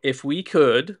 So if we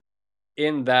could,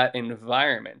 in that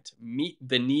environment, meet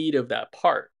the need of that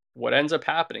part, what ends up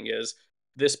happening is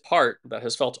this part that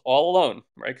has felt all alone,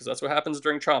 right? Because that's what happens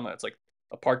during trauma. It's like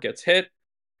a part gets hit,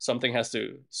 something has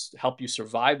to help you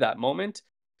survive that moment.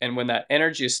 And when that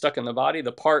energy is stuck in the body,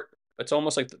 the part, it's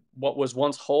almost like what was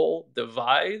once whole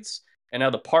divides. And now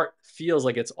the part feels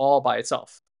like it's all by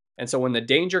itself. And so when the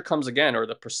danger comes again, or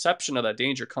the perception of that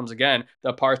danger comes again,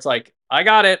 the part's like, I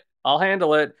got it, I'll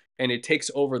handle it. And it takes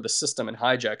over the system and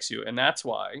hijacks you. And that's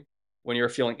why when you're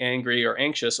feeling angry or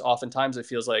anxious, oftentimes it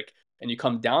feels like, and you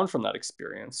come down from that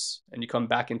experience and you come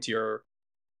back into your,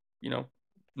 you know,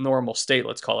 normal state,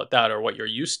 let's call it that, or what you're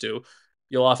used to,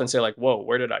 you'll often say, like, whoa,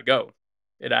 where did I go?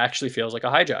 It actually feels like a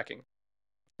hijacking.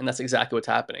 And that's exactly what's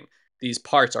happening. These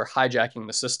parts are hijacking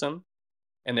the system,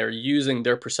 and they're using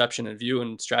their perception and view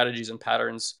and strategies and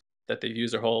patterns that they've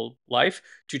used their whole life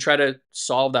to try to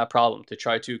solve that problem, to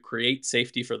try to create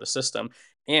safety for the system.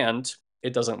 And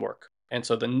it doesn't work. And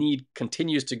so the need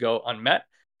continues to go unmet.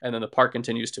 And then the part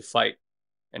continues to fight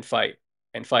and fight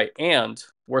and fight. And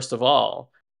worst of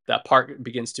all, that part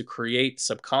begins to create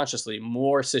subconsciously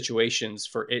more situations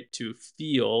for it to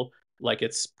feel like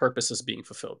its purpose is being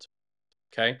fulfilled.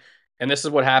 Okay. And this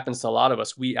is what happens to a lot of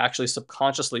us. We actually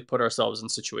subconsciously put ourselves in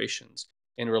situations,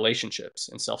 in relationships,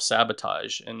 in self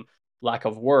sabotage, and lack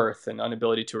of worth and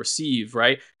inability to receive,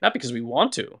 right? Not because we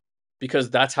want to, because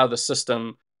that's how the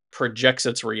system projects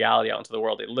its reality out into the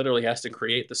world. It literally has to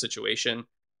create the situation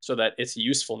so that its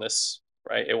usefulness,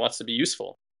 right? It wants to be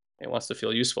useful, it wants to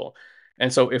feel useful.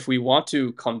 And so, if we want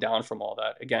to come down from all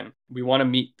that, again, we want to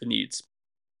meet the needs.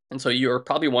 And so, you're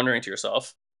probably wondering to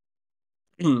yourself,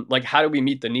 like, how do we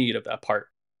meet the need of that part?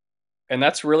 And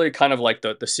that's really kind of like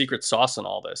the secret sauce in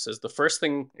all this. Is the first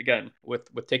thing, again, with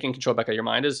taking control back of your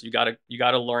mind, is you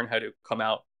gotta learn how to come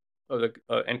out of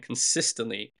the and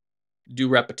consistently do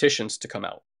repetitions to come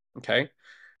out. Okay.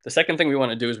 The second thing we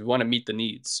want to do is we want to meet the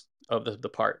needs of the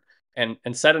part. And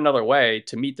said another way,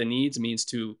 to meet the needs means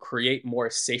to create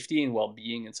more safety and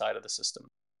well-being inside of the system.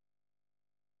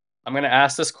 I'm going to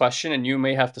ask this question, and you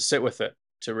may have to sit with it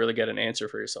to really get an answer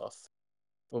for yourself.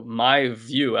 Well, my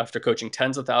view after coaching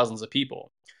tens of thousands of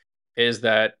people is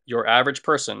that your average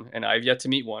person, and I've yet to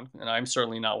meet one, and I'm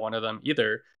certainly not one of them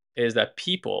either, is that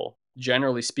people,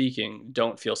 generally speaking,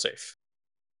 don't feel safe.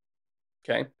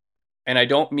 Okay. And I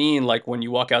don't mean like when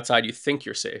you walk outside, you think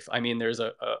you're safe. I mean, there's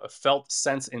a felt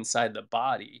sense inside the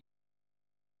body,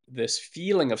 this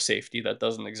feeling of safety that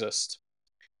doesn't exist.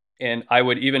 And I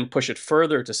would even push it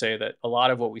further to say that a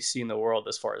lot of what we see in the world,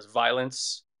 as far as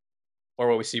violence, or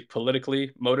what we see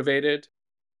politically motivated,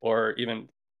 or even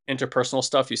interpersonal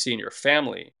stuff you see in your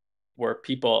family, where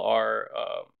people are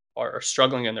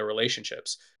struggling in their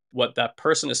relationships. What that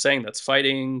person is saying that's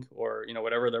fighting, or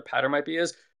whatever their pattern might be,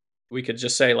 is we could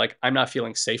just say, like, I'm not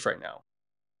feeling safe right now.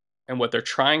 And what they're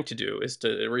trying to do is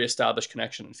to reestablish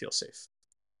connection and feel safe.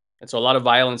 And so a lot of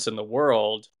violence in the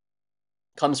world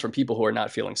comes from people who are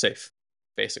not feeling safe,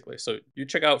 basically. So you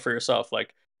check out for yourself,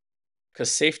 like,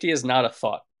 because safety is not a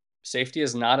thought. Safety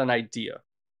is not an idea.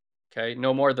 Okay.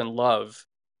 No more than love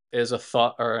is a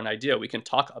thought or an idea. We can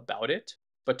talk about it,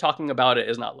 but talking about it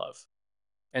is not love.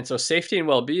 And so safety and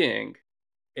well being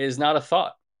is not a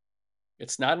thought.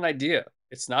 It's not an idea.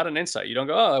 It's not an insight. You don't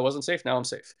go, oh, I wasn't safe. Now I'm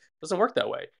safe. It doesn't work that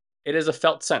way. It is a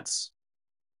felt sense.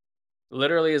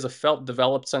 Literally is a felt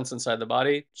developed sense inside the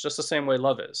body. It's just the same way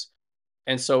love is.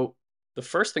 And so the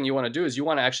first thing you want to do is you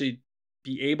want to actually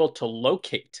be able to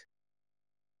locate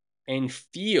and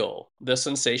feel the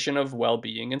sensation of well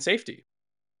being and safety.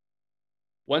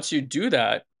 Once you do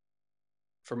that,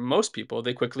 for most people,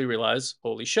 they quickly realize,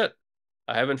 holy shit,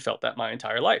 I haven't felt that my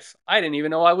entire life. I didn't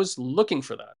even know I was looking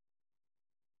for that.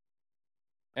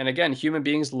 And again, human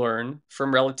beings learn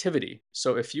from relativity.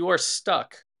 So if you are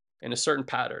stuck in a certain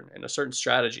pattern, in a certain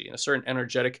strategy, in a certain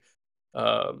energetic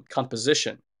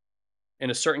composition, in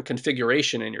a certain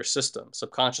configuration in your system,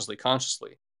 subconsciously,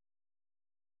 consciously,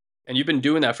 and you've been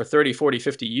doing that for 30, 40,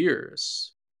 50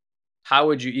 years, how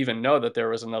would you even know that there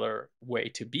was another way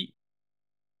to be?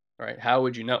 Right? How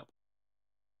would you know?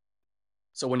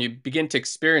 So when you begin to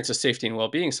experience a safety and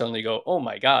well-being, suddenly you go, oh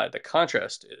my God, the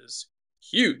contrast is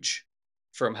huge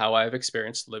from how I've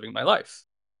experienced living my life.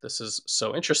 This is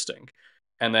so interesting.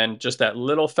 And then just that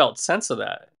little felt sense of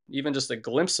that, even just a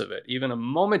glimpse of it, even a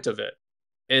moment of it,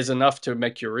 is enough to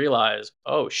make you realize,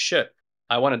 oh shit,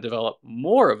 I want to develop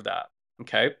more of that.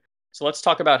 Okay. So let's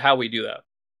talk about how we do that.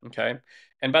 Okay.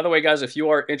 And by the way, guys, if you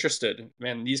are interested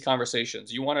in these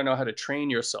conversations, you want to know how to train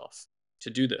yourself to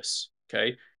do this.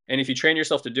 Okay. And if you train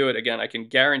yourself to do it, again, I can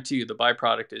guarantee you the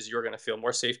byproduct is you're going to feel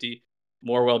more safety,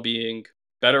 more well being,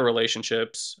 better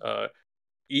relationships,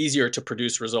 easier to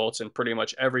produce results in pretty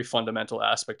much every fundamental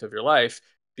aspect of your life.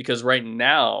 Because right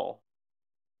now,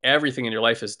 everything in your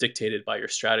life is dictated by your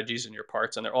strategies and your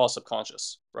parts, and they're all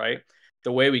subconscious, right?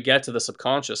 The way we get to the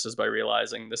subconscious is by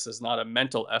realizing this is not a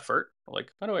mental effort.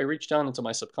 Like, how do I reach down into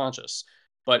my subconscious?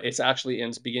 But it's actually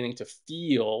in beginning to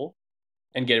feel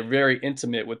and get very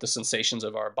intimate with the sensations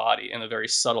of our body in a very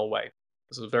subtle way.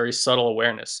 This is a very subtle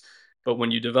awareness. But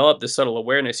when you develop this subtle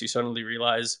awareness, you suddenly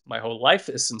realize my whole life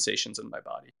is sensations in my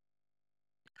body.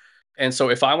 And so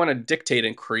if I want to dictate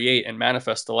and create and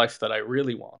manifest the life that I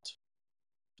really want,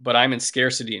 but I'm in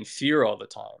scarcity and fear all the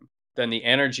time, then the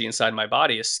energy inside my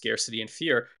body is scarcity and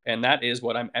fear. And that is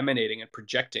what I'm emanating and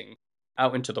projecting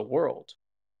out into the world.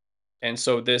 And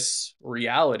so this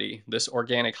reality, this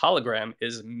organic hologram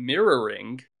is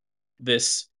mirroring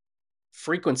this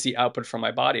frequency output from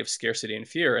my body of scarcity and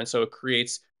fear. And so it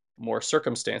creates more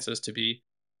circumstances to be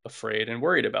afraid and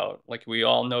worried about. Like we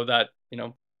all know that,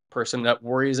 person that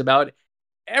worries about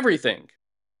everything.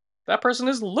 That person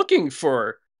is looking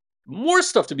for more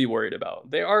stuff to be worried about.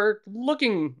 They are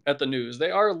looking at the news.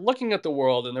 They are looking at the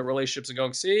world and their relationships and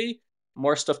going, see,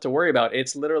 more stuff to worry about.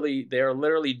 It's literally, they are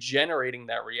literally generating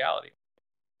that reality.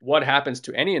 What happens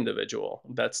to any individual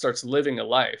that starts living a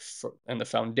life and the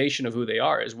foundation of who they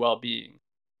are is well-being,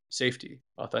 safety,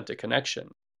 authentic connection,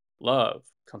 love,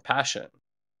 compassion,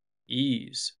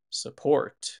 ease,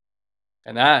 support.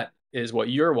 And that is what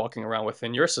you're walking around with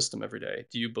in your system every day.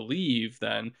 Do you believe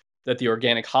then that the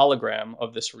organic hologram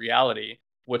of this reality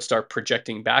would start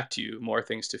projecting back to you more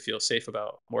things to feel safe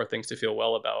about, more things to feel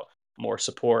well about, more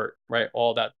support, right?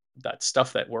 All that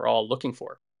stuff that we're all looking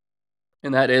for.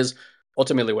 And that is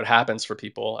ultimately what happens for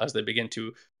people as they begin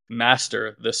to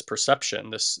master this perception,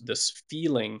 this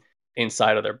feeling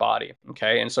inside of their body.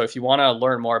 Okay. And so if you want to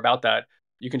learn more about that,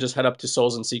 you can just head up to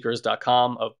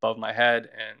soulsandseekers.com above my head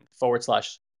and forward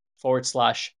slash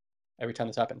every time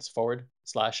this happens, forward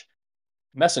slash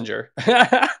messenger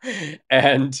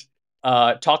and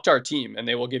talk to our team, and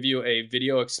they will give you a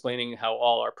video explaining how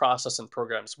all our process and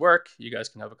programs work. You guys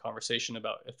can have a conversation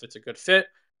about if it's a good fit,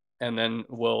 and then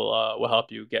we'll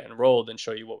help you get enrolled and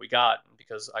show you what we got.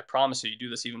 Because I promise you, you do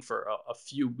this even for a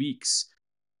few weeks,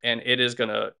 and it is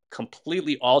going to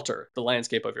completely alter the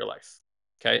landscape of your life.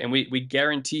 Okay, and we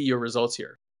guarantee your results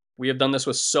here. We have done this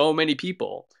with so many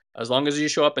people. As long as you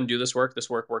show up and do this work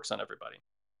works on everybody.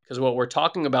 Because what we're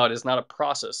talking about is not a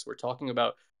process. We're talking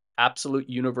about absolute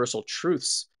universal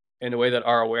truths in the way that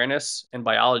our awareness and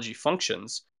biology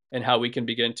functions, and how we can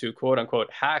begin to quote unquote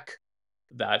hack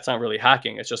that. It's not really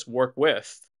hacking, it's just work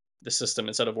with the system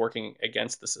instead of working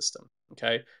against the system.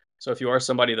 Okay. So if you are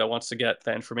somebody that wants to get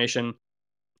that information,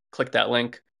 click that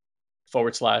link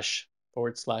forward slash,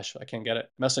 I can't get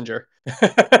it, messenger,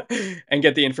 and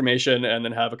get the information and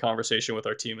then have a conversation with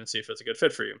our team and see if it's a good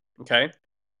fit for you. Okay.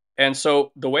 And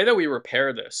so the way that we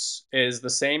repair this is the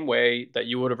same way that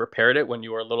you would have repaired it when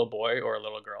you were a little boy or a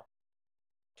little girl.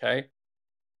 Okay.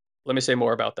 Let me say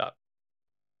more about that.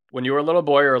 When you were a little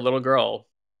boy or a little girl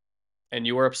and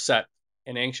you were upset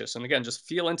and anxious, and again, just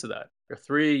feel into that. You're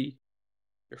 3,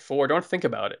 you're 4, don't think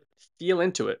about it. Feel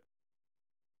into it.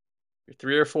 You're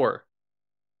 3 or 4.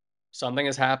 Something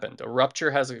has happened. A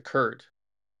rupture has occurred.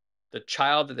 The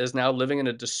child is now living in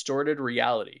a distorted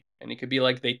reality. And it could be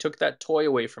like they took that toy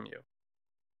away from you,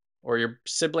 or your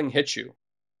sibling hit you,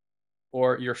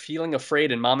 or you're feeling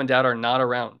afraid and mom and dad are not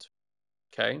around.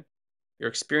 Okay. You're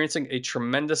experiencing a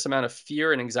tremendous amount of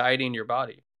fear and anxiety in your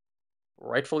body.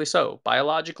 Rightfully so.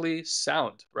 Biologically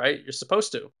sound, right? You're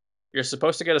supposed to. You're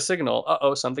supposed to get a signal.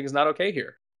 Uh-oh, something's not okay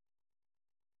here.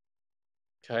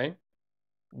 Okay.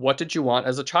 What did you want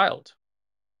as a child?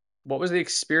 What was the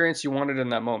experience you wanted in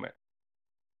that moment?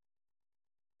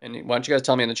 And why don't you guys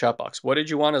tell me in the chat box? What did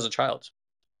you want as a child?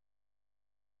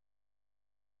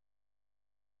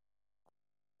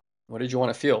 What did you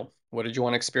want to feel? What did you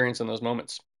want to experience in those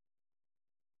moments?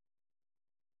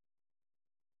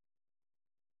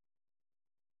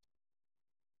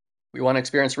 We want to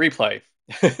experience replay.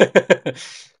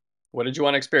 What did you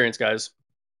want to experience, guys?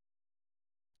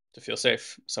 To feel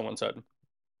safe, someone said.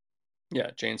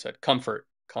 Yeah, Jane said comfort,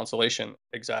 consolation.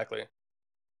 Exactly.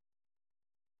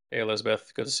 Hey,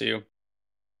 Elizabeth, good to see you.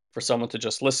 For someone to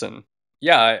just listen.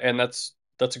 Yeah, and that's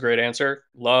a great answer.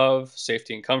 Love,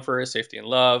 safety and comfort, safety and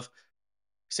love,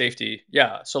 safety.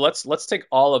 Yeah. So let's take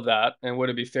all of that, and would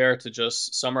it be fair to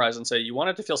just summarize and say you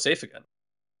wanted to feel safe again,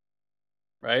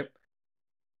 right?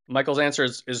 Michael's answer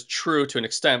is true to an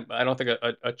extent, but I don't think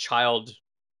a child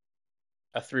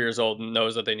at 3 years old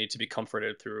knows that they need to be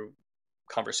comforted through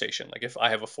conversation. Like if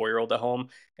I have a 4-year-old at home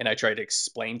and I try to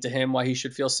explain to him why he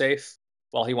should feel safe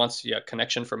while he wants, yeah,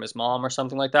 connection from his mom or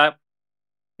something like that,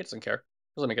 he doesn't care.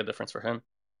 It doesn't make a difference for him.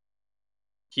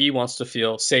 He wants to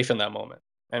feel safe in that moment.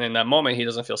 And in that moment, he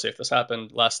doesn't feel safe. This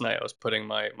happened last night. I was putting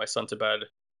my son to bed.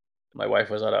 My wife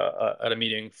was at a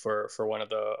meeting for one of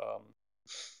the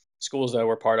schools that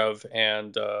we're part of,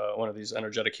 and one of these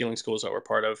energetic healing schools that we're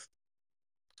part of.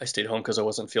 I stayed home because I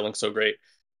wasn't feeling so great,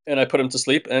 and I put him to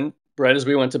sleep. And right as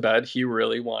we went to bed, he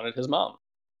really wanted his mom.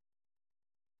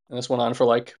 And this went on for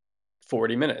like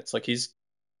 40 minutes. Like he's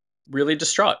really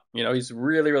distraught. He's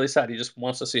really, really sad. He just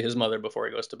wants to see his mother before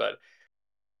he goes to bed.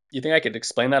 You think I could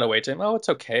explain that away to him? Oh, it's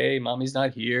okay. Mommy's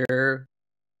not here.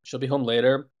 She'll be home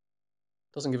later.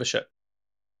 Doesn't give a shit.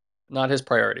 Not his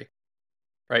priority,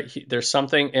 right? There's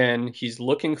something in he's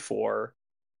looking for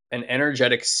an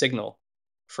energetic signal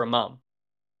from mom.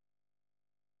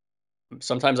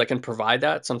 Sometimes I can provide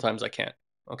that. Sometimes I can't.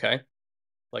 Okay.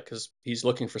 Like, because he's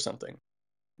looking for something.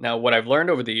 Now, what I've learned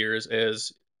over the years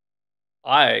is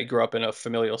I grew up in a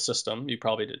familial system. You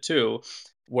probably did too,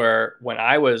 where when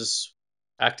I was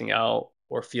acting out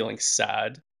or feeling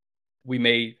sad, we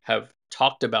may have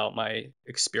talked about my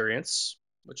experience,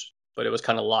 but it was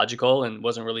kind of logical and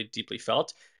wasn't really deeply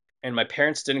felt. And my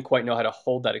parents didn't quite know how to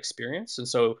hold that experience. And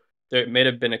so there may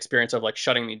have been experience of like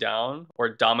shutting me down or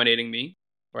dominating me,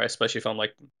 right? Especially if I'm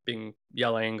like being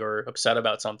yelling or upset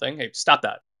about something. Hey, stop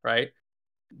that, right?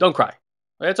 Don't cry.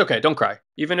 It's okay. Don't cry.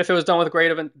 Even if it was done with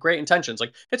great intentions,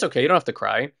 like it's okay. You don't have to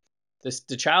cry.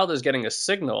 The child is getting a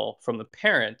signal from the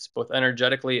parents, both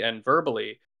energetically and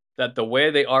verbally, that the way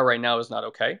they are right now is not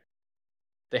okay.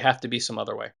 They have to be some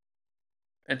other way.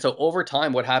 And so over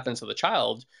time, what happens to the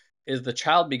child is the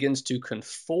child begins to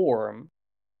conform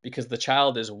because the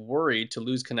child is worried to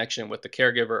lose connection with the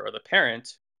caregiver or the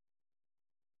parent.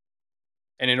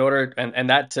 And in order, and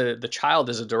that to the child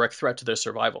is a direct threat to their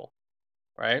survival,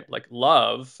 right? Like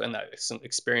love and that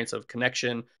experience of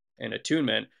connection and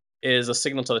attunement is a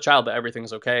signal to the child that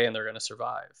everything's okay and they're going to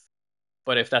survive.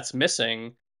 But if that's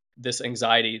missing, this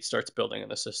anxiety starts building in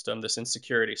the system, this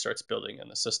insecurity starts building in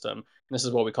the system. And this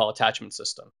is what we call attachment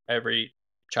system. Every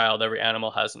child, every animal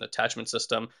has an attachment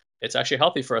system. It's actually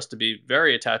healthy for us to be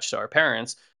very attached to our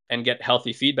parents and get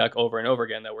healthy feedback over and over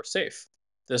again that we're safe.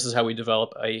 This is how we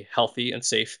develop a healthy and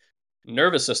safe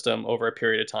nervous system over a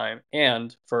period of time.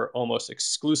 And for almost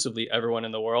exclusively everyone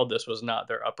in the world, this was not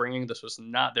their upbringing, this was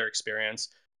not their experience.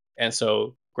 And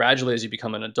so gradually, as you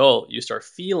become an adult, you start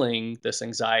feeling this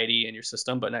anxiety in your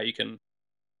system, but now you can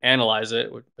analyze it.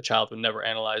 A child would never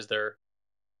analyze their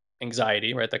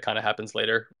anxiety, right? That kind of happens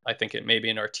later. I think it may be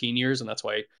in our teen years, and that's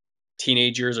why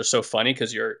teenage years are so funny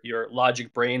because your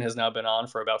logic brain has now been on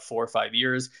for about 4 or 5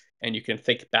 years, and you can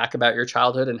think back about your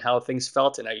childhood and how things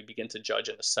felt, and now you begin to judge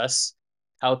and assess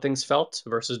how things felt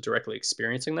versus directly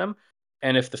experiencing them.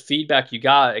 And if the feedback you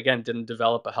got again didn't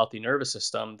develop a healthy nervous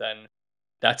system, then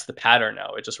that's the pattern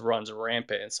now. It just runs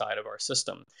rampant inside of our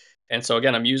system. And so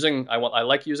again, I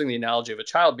like using the analogy of a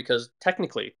child because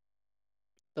technically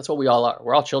that's what we all are.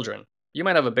 We're all children. You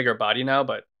might have a bigger body now,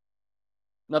 but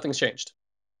nothing's changed.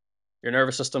 Your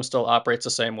nervous system still operates the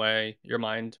same way. Your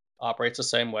mind operates the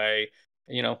same way.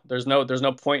 There's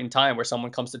no point in time where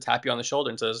someone comes to tap you on the shoulder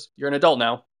and says, "You're an adult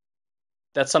now."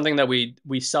 That's something that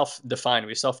we self-define,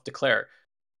 we self-declare.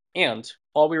 And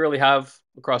all we really have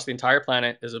across the entire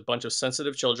planet is a bunch of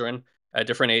sensitive children at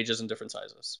different ages and different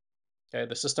sizes. Okay,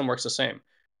 the system works the same.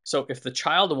 So if the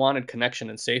child wanted connection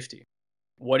and safety,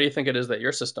 what do you think it is that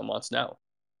your system wants now?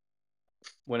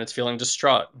 When it's feeling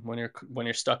distraught, when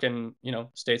you're stuck in,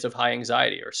 states of high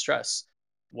anxiety or stress,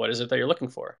 what is it that you're looking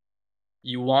for?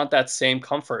 You want that same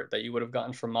comfort that you would have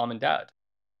gotten from mom and dad.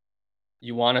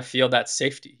 You want to feel that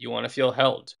safety. You want to feel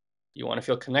held. You want to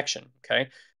feel connection. Okay.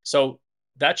 So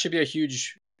that should be a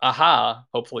huge aha,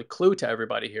 hopefully, clue to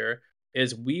everybody here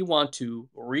is we want to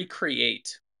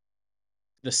recreate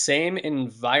the same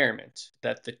environment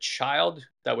that the child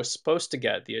that was supposed to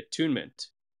get the attunement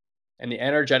and the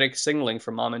energetic signaling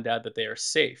from mom and dad that they are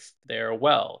safe, they are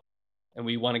well. And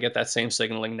we want to get that same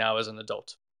signaling now as an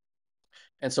adult.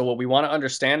 And so, what we want to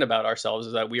understand about ourselves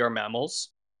is that we are mammals,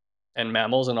 and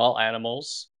mammals and all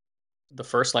animals, the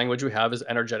first language we have is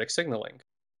energetic signaling.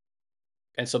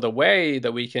 And so the way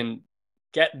that we can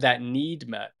get that need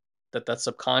met, that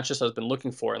subconscious has been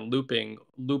looking for and looping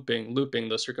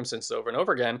those circumstances over and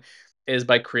over again is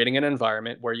by creating an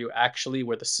environment where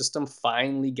the system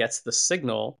finally gets the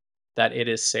signal that it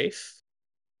is safe.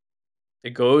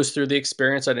 It goes through the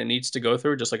experience that it needs to go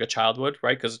through, just like a child would,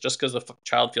 right? Because just because the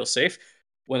child feels safe,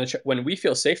 when we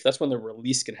feel safe, that's when the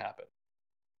release can happen.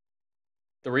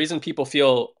 The reason people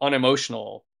feel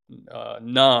unemotional,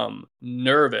 numb,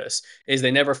 nervous is they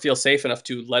never feel safe enough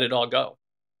to let it all go.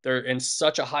 They're in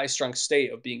such a high strung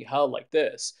state of being held like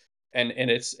this, and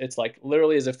it's like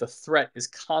literally as if the threat is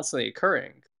constantly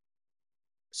occurring.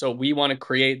 So we want to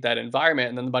create that environment,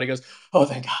 and then the body goes, "Oh,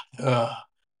 thank God." Ugh.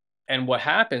 And what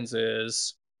happens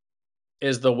is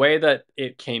the way that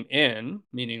it came in,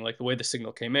 meaning like the way the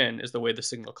signal came in, is the way the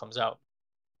signal comes out.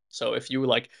 So if you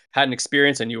like had an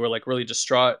experience and you were like really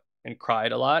distraught and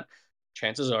cried a lot,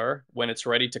 chances are when it's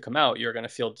ready to come out, you're going to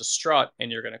feel distraught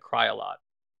and you're going to cry a lot.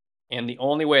 And the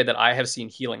only way that I have seen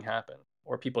healing happen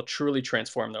or people truly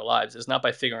transform their lives is not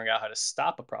by figuring out how to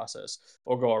stop a process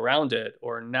or go around it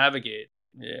or navigate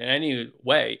in any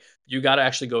way. You got to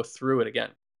actually go through it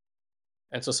again.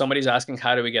 And so somebody's asking,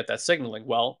 how do we get that signaling?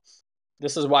 Well,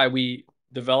 this is why we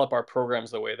develop our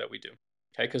programs the way that we do.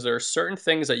 Okay, because there are certain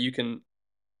things that you can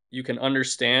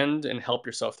understand and help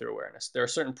yourself through awareness. There are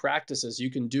certain practices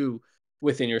you can do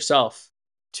within yourself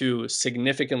to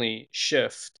significantly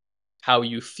shift how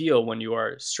you feel when you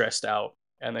are stressed out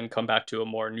and then come back to a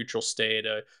more neutral state,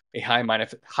 a high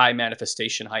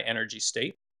manifestation, high energy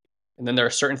state. And then there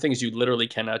are certain things you literally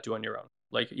cannot do on your own.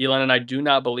 Like Elon and I do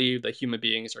not believe that human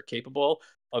beings are capable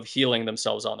of healing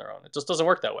themselves on their own. It just doesn't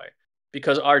work that way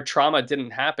because our trauma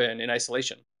didn't happen in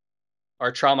isolation.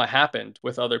 Our trauma happened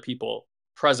with other people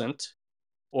present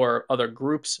or other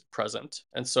groups present.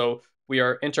 And so we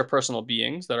are interpersonal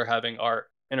beings that are having our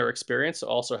inner experience,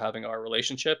 also having our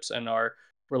relationships and our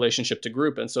relationship to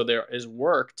group. And so there is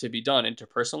work to be done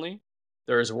interpersonally.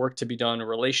 There is work to be done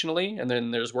relationally, and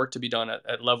then there's work to be done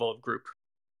at level of group.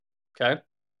 Okay.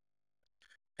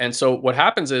 And so what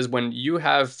happens is when you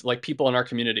have like people in our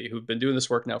community who've been doing this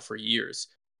work now for years,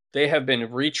 they have been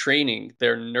retraining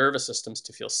their nervous systems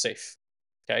to feel safe.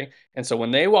 Okay. And so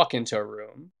when they walk into a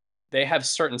room, they have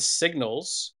certain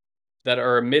signals that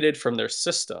are emitted from their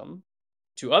system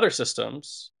to other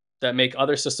systems that make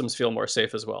other systems feel more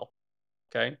safe as well.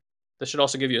 Okay. This should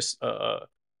also give you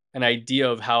an idea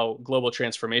of how global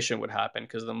transformation would happen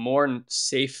because the more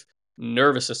safe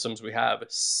nervous systems we have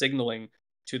signaling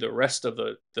to the rest of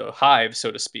the hive,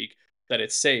 so to speak, that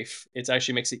it's safe, it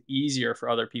actually makes it easier for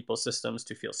other people's systems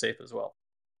to feel safe as well.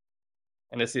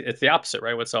 And it's the opposite,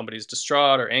 right? When somebody's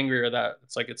distraught or angry or that,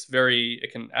 it's like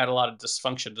it can add a lot of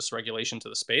dysfunction, dysregulation to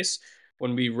the space.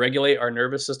 When we regulate our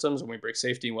nervous systems, when we bring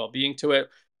safety and well-being to it,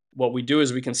 what we do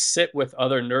is we can sit with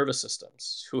other nervous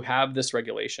systems who have this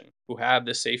regulation, who have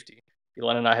this safety.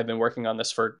 Elon and I have been working on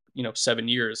this for 7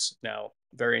 years now,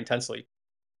 very intensely.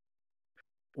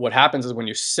 What happens is when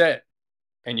you sit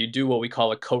and you do what we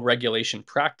call a co-regulation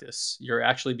practice, you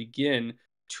actually begin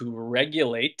to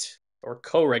regulate or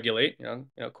co-regulate,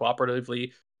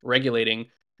 cooperatively regulating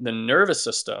the nervous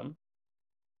system,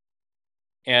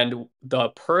 and the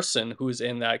person who's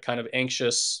in that kind of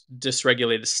anxious,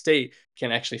 dysregulated state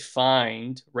can actually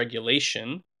find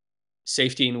regulation,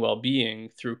 safety, and well-being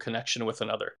through connection with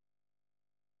another.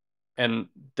 And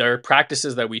there are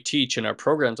practices that we teach in our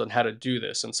programs on how to do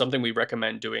this, and something we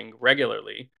recommend doing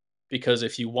regularly. Because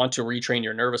if you want to retrain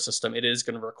your nervous system, it is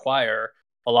going to require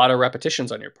a lot of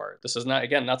repetitions on your part. This is not,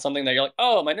 again, not something that you're like,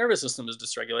 oh, my nervous system is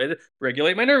dysregulated,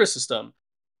 regulate my nervous system.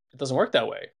 It doesn't work that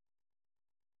way.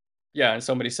 Yeah, and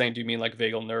somebody's saying, do you mean like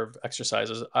vagal nerve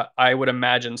exercises? I would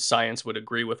imagine science would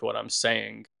agree with what I'm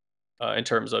saying in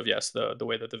terms of yes, the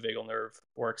way that the vagal nerve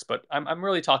works. But I'm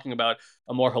really talking about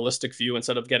a more holistic view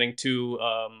instead of getting too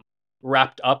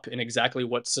wrapped up in exactly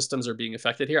what systems are being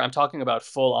affected here. I'm talking about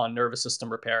full on nervous system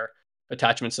repair,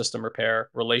 attachment system repair,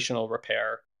 relational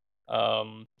repair.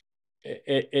 Um,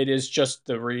 it is just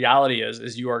the reality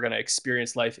is you are going to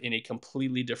experience life in a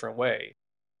completely different way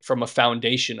from a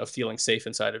foundation of feeling safe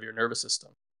inside of your nervous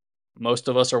system. Most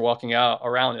of us are walking out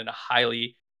around in a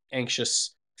highly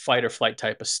anxious fight or flight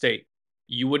type of state.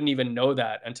 You wouldn't even know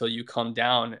that until you come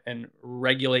down and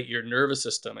regulate your nervous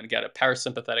system and get a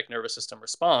parasympathetic nervous system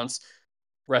response,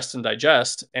 rest and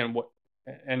digest. And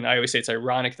I always say it's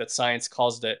ironic that science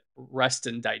calls it rest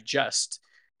and digest.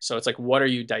 So it's like, what are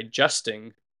you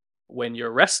digesting when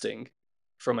you're resting?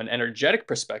 From an energetic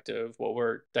perspective, what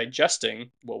we're digesting,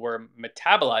 what we're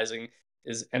metabolizing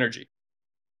is energy,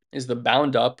 is the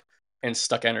bound up and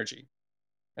stuck energy.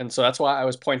 And so that's why I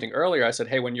was pointing earlier. I said,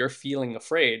 hey, when you're feeling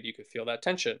afraid, you could feel that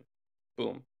tension.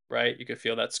 Boom. Right? You could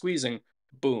feel that squeezing.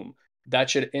 Boom. That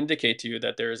should indicate to you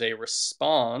that there is a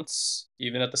response,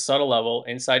 even at the subtle level,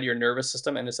 inside your nervous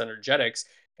system and its energetics,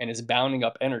 and is bounding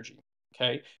up energy.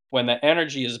 Okay. When the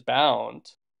energy is bound,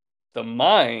 the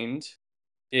mind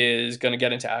is going to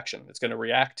get into action. It's going to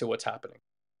react to what's happening.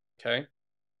 Okay.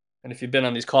 And if you've been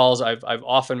on these calls, I've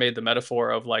often made the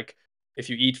metaphor of like if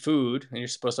you eat food and you're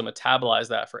supposed to metabolize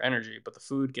that for energy, but the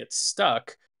food gets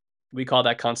stuck, we call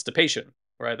that constipation,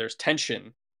 right? There's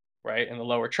tension, right, in the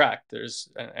lower tract.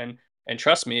 And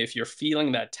trust me, if you're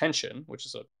feeling that tension, which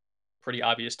is a pretty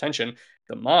obvious tension,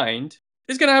 the mind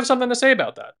is going to have something to say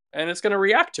about that, and it's going to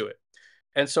react to it.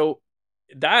 And so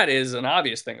that is an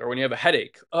obvious thing. Or when you have a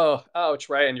headache, oh, ouch,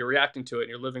 right? And you're reacting to it and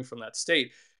you're living from that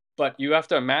state. But you have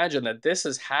to imagine that this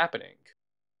is happening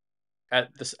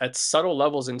at subtle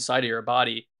levels inside of your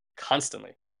body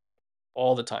constantly,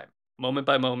 all the time, moment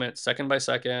by moment, second by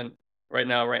second, right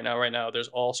now, right now, right now. There's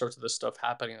all sorts of this stuff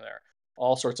happening there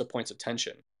all sorts of points of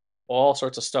tension, all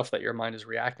sorts of stuff that your mind is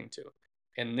reacting to.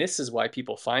 And this is why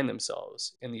people find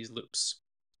themselves in these loops.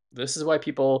 This is why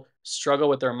people struggle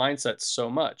with their mindsets so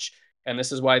much. And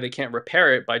this is why they can't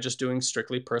repair it by just doing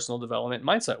strictly personal development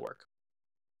mindset work.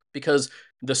 Because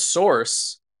the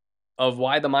source of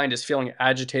why the mind is feeling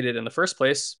agitated in the first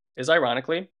place is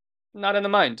ironically not in the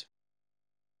mind.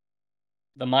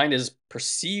 The mind is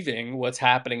perceiving what's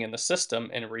happening in the system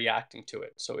and reacting to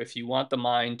it. So if you want the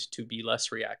mind to be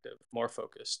less reactive, more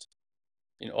focused,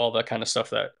 all that kind of stuff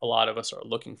that a lot of us are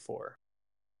looking for,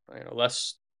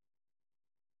 less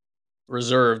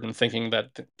reserved and thinking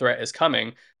that the threat is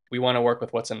coming, we want to work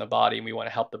with what's in the body and we want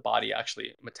to help the body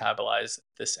actually metabolize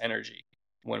this energy.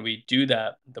 When we do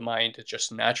that, the mind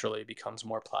just naturally becomes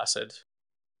more placid,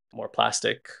 more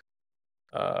plastic,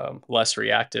 less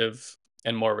reactive,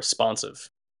 and more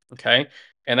responsive. Okay.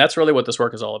 And that's really what this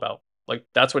work is all about. Like,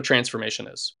 that's what transformation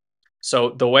is. So,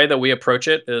 the way that we approach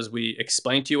it is we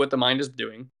explain to you what the mind is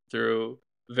doing through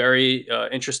very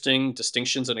interesting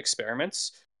distinctions and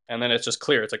experiments. And then it's just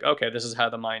clear. It's like, okay, this is how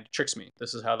the mind tricks me.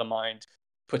 This is how the mind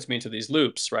puts me into these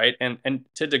loops, right? And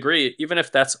to a degree, even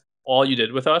if that's all you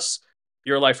did with us,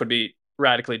 your life would be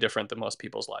radically different than most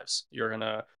people's lives. You're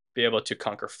gonna be able to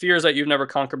conquer fears that you've never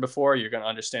conquered before. You're going to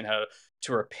understand how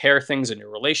to repair things in your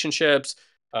relationships.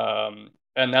 And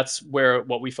that's where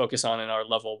what we focus on in our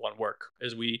level one work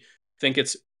is we think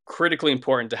it's critically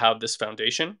important to have this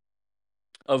foundation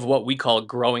of what we call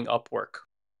growing up work.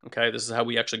 Okay, this is how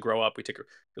we actually grow up. We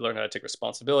learn how to take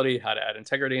responsibility, how to add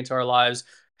integrity into our lives,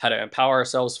 how to empower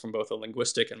ourselves from both a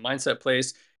linguistic and mindset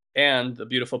place. And the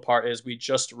beautiful part is we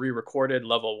just re-recorded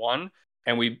level one,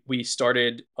 and we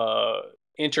started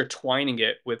intertwining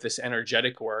it with this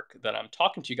energetic work that I'm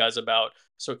talking to you guys about.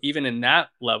 So even in that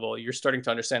level, you're starting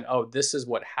to understand, oh, this is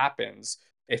what happens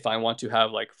if I want to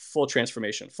have like full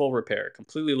transformation, full repair,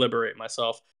 completely liberate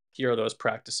myself. Here are those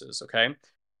practices. Okay.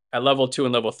 At level two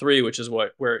and level three, which is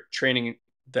what we're training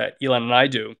that Elon and I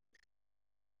do,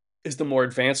 is the more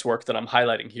advanced work that I'm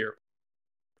highlighting here.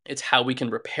 It's how we can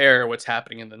repair what's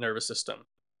happening in the nervous system.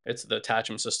 It's the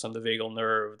attachment system, the vagal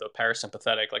nerve, the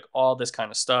parasympathetic, like all this kind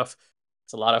of stuff.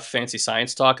 It's a lot of fancy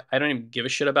science talk. I don't even give a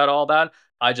shit about all that.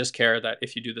 I just care that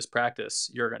if you do this practice,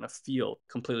 you're going to feel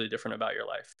completely different about your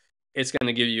life. It's going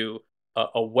to give you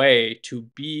a way to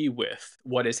be with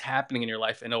what is happening in your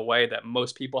life in a way that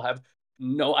most people have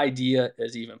no idea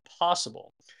is even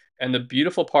possible. And the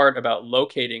beautiful part about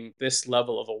locating this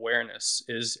level of awareness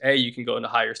is A, you can go into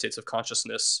higher states of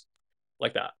consciousness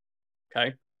like that.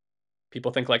 Okay.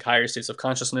 People think like higher states of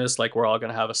consciousness, like we're all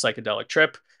going to have a psychedelic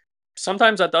trip.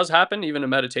 Sometimes that does happen, even in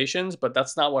meditations, but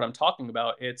that's not what I'm talking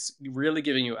about. It's really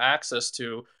giving you access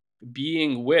to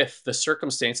being with the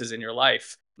circumstances in your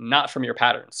life, not from your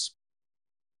patterns.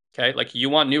 Okay. Like, you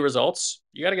want new results,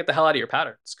 you got to get the hell out of your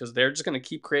patterns because they're just going to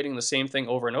keep creating the same thing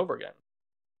over and over again.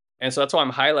 And so that's why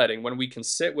I'm highlighting when we can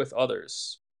sit with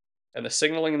others and the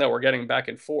signaling that we're getting back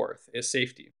and forth is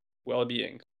safety,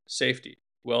 well-being, safety,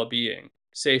 well-being,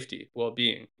 safety,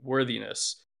 well-being,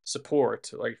 worthiness,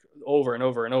 support, like over and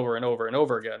over and over and over and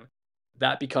over again.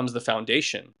 That becomes the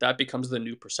foundation. That becomes the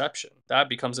new perception. That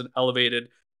becomes an elevated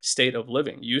state of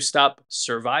living. You stop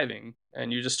surviving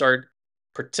and you just start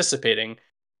participating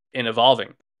in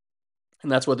evolving.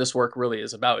 And that's what this work really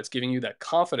is about. It's giving you that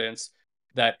confidence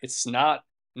that it's not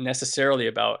necessarily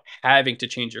about having to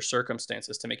change your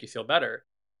circumstances to make you feel better.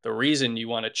 The reason you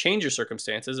want to change your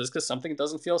circumstances is because something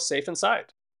doesn't feel safe inside.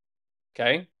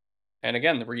 Okay. And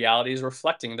again, the reality is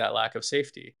reflecting that lack of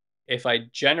safety. If I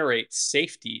generate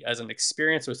safety as an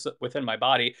experience within my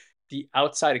body, the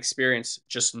outside experience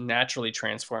just naturally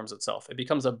transforms itself. It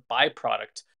becomes a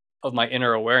byproduct of my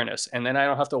inner awareness. And then I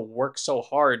don't have to work so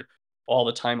hard all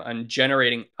the time on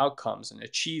generating outcomes and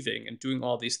achieving and doing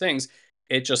all these things.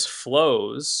 It just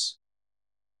flows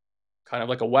kind of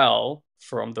like a well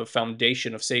from the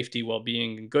foundation of safety,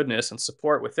 well-being, and goodness and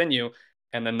support within you.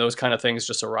 And then those kind of things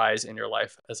just arise in your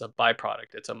life as a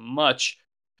byproduct. It's a much,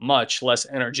 much less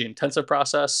energy intensive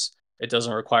process. It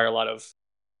doesn't require a lot of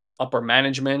upper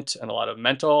management and a lot of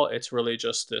mental. It's really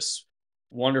just this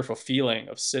wonderful feeling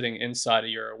of sitting inside of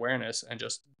your awareness and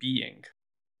just being.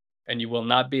 And you will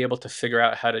not be able to figure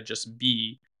out how to just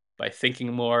be by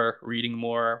thinking more, reading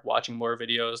more, watching more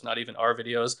videos, not even our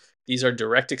videos. These are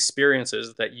direct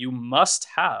experiences that you must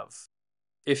have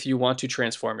if you want to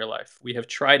transform your life. We have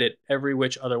tried it every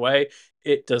which other way.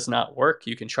 It does not work.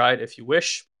 You can try it if you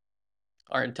wish.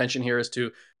 Our intention here is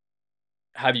to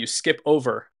have you skip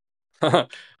over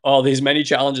all these many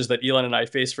challenges that Elon and I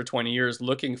faced for 20 years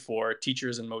looking for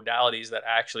teachers and modalities that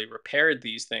actually repaired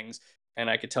these things. And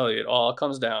I could tell you it all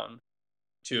comes down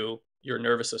to your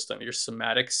nervous system, your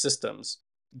somatic systems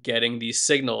getting these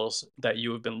signals that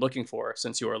you have been looking for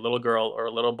since you were a little girl or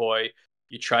a little boy.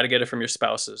 You try to get it from your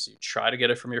spouses, you try to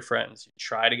get it from your friends, you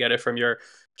try to get it from your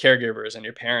caregivers and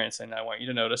your parents. And I want you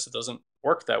to notice it doesn't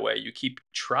work that way. You keep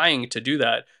trying to do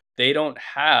that.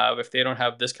 If they don't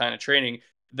have this kind of training,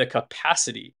 the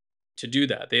capacity to do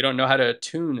that. They don't know how to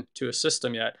tune to a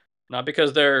system yet. Not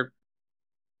because they're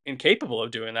incapable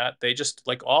of doing that. They just,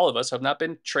 like all of us, have not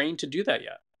been trained to do that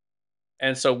yet.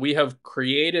 And so we have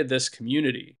created this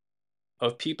community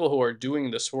of people who are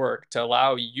doing this work to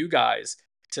allow you guys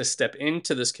to step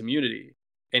into this community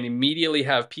and immediately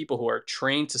have people who are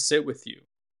trained to sit with you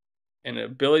and the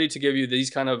ability to give you these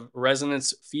kind of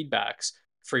resonance feedbacks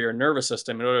for your nervous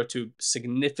system in order to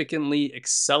significantly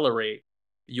accelerate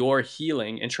your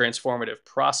healing and transformative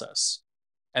process.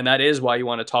 And that is why you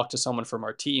want to talk to someone from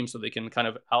our team so they can kind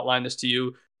of outline this to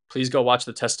you. Please go watch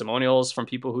the testimonials from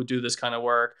people who do this kind of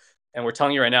work. And we're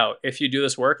telling you right now, if you do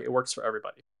this work, it works for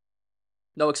everybody.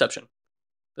 No exception.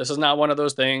 This is not one of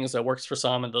those things that works for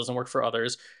some and doesn't work for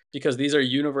others, because these are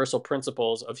universal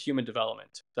principles of human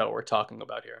development that we're talking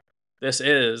about here. This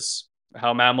is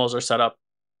how mammals are set up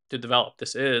to develop.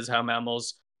 This is how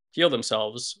mammals heal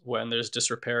themselves when there's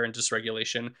disrepair and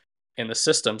dysregulation in the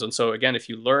systems. And so again, if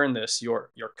you learn this, your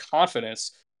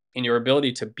confidence in your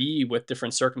ability to be with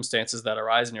different circumstances that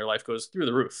arise in your life goes through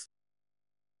the roof.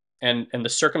 And the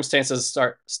circumstances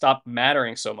stop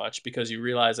mattering so much because you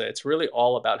realize that it's really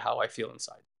all about how I feel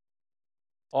inside.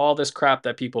 All this crap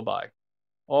that people buy,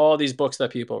 all these books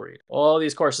that people read, all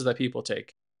these courses that people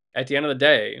take. At the end of the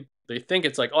day, they think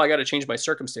it's like, oh, I got to change my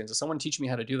circumstances. Someone teach me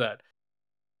how to do that.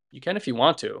 You can if you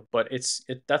want to, but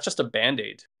that's just a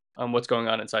band-aid on what's going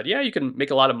on inside. Yeah, you can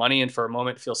make a lot of money and for a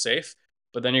moment feel safe,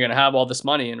 but then you're going to have all this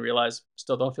money and realize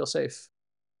still don't feel safe.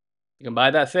 You can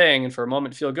buy that thing and for a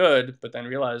moment feel good, but then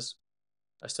realize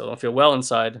I still don't feel well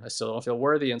inside. I still don't feel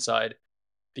worthy inside,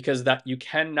 because that you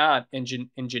cannot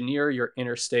engineer your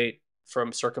inner state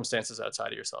from circumstances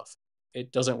outside of yourself.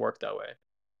 It doesn't work that way.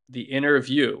 The inner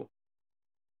view,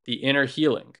 the inner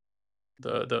healing,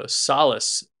 the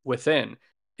solace within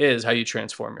is how you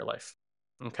transform your life.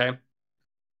 Okay?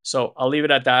 So, I'll leave it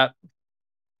at that.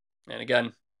 And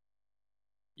again,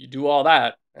 you do all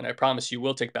that and I promise you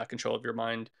will take back control of your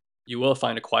mind. You will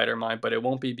find a quieter mind, but it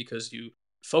won't be because you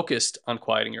focused on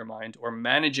quieting your mind or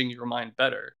managing your mind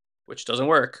better, which doesn't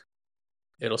work.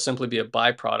 It'll simply be a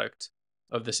byproduct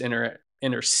of this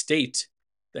inner state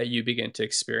that you begin to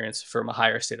experience from a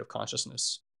higher state of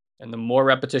consciousness. And the more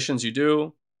repetitions you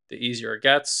do, the easier it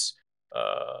gets,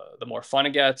 the more fun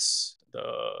it gets.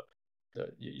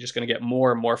 You're just gonna get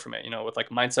more and more from it. You know, with like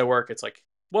mindset work, it's like,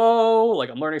 whoa,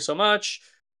 like I'm learning so much.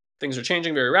 Things are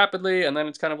changing very rapidly, and then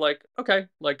it's kind of like, okay,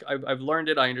 like I've learned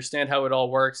it. I understand how it all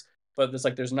works, but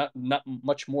there's not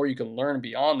much more you can learn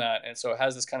beyond that, and so it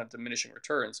has this kind of diminishing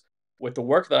returns. With the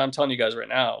work that I'm telling you guys right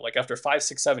now, like after 5,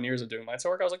 6, 7 years of doing mindset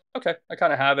work, I was like, okay, I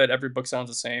kind of have it. Every book sounds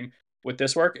the same. With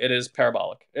this work, it is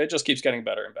parabolic. It just keeps getting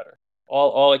better and better.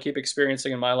 All I keep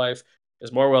experiencing in my life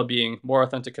is more well-being, more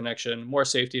authentic connection, more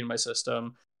safety in my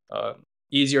system, uh,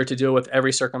 easier to deal with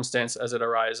every circumstance as it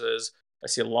arises. I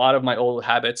see a lot of my old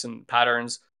habits and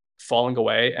patterns falling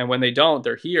away. And when they don't,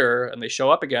 they're here and they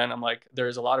show up again. I'm like,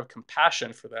 there's a lot of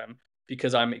compassion for them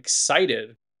because I'm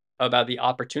excited about the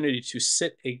opportunity to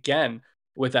sit again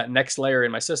with that next layer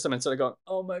in my system instead of going,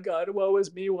 oh my God, woe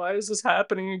is me. Why is this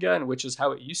happening again? Which is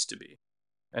how it used to be.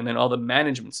 And then all the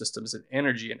management systems and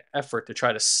energy and effort to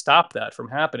try to stop that from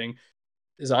happening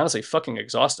is honestly fucking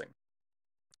exhausting.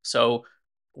 So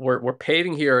we're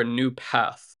paving here a new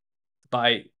path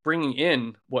by bringing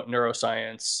in what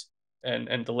neuroscience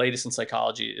and the latest in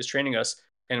psychology is training us,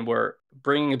 and we're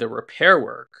bringing the repair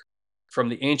work from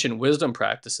the ancient wisdom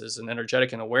practices and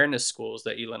energetic and awareness schools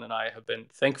that Elon and I have been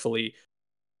thankfully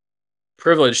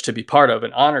privileged to be part of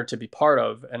and honored to be part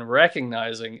of, and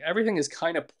recognizing everything is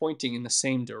kind of pointing in the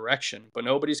same direction, but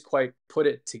nobody's quite put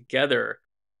it together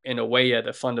in a way yet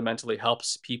that fundamentally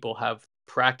helps people have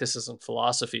practices and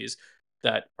philosophies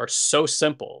that are so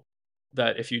simple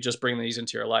that if you just bring these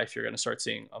into your life, you're going to start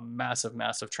seeing a massive,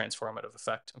 massive transformative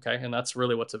effect. Okay. And that's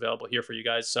really what's available here for you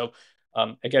guys. So,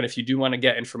 again, if you do want to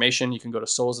get information, you can go to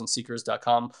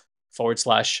soulsandseekers.com/, I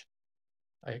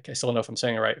still don't know if I'm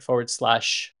saying it right,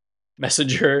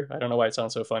 /messenger. I don't know why it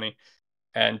sounds so funny.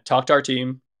 And talk to our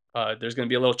team. There's going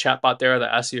to be a little chat bot there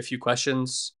that asks you a few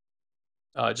questions.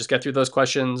 Just get through those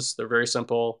questions. They're very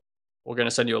simple. We're going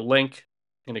to send you a link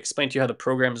and explain to you how the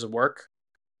programs work,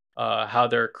 how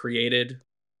they're created,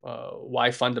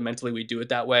 why fundamentally we do it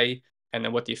that way, and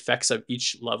then what the effects of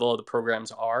each level of the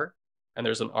programs are. And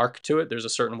there's an arc to it. There's a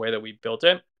certain way that we built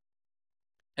it.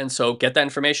 And so get that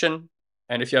information.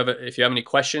 And if you have any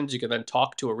questions, you can then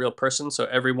talk to a real person. So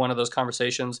every one of those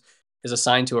conversations is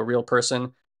assigned to a real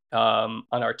person on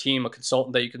our team, a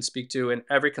consultant that you can speak to. And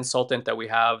every consultant that we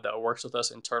have that works with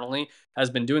us internally has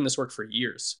been doing this work for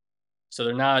years. So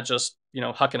they're not just,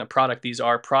 hucking a product. These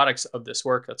are products of this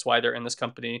work. That's why they're in this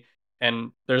company.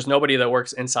 And there's nobody that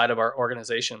works inside of our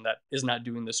organization that is not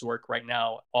doing this work right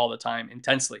now all the time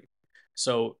intensely.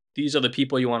 So these are the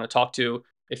people you want to talk to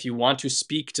if you want to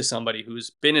speak to somebody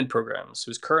who's been in programs,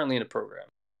 who's currently in a program,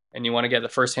 and you want to get the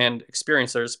firsthand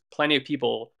experience. There's plenty of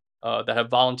people that have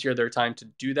volunteered their time to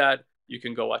do that. You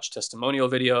can go watch testimonial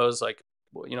videos. Like,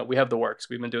 well, we have the works.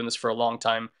 We've been doing this for a long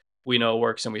time. We know it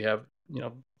works, and we have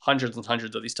hundreds and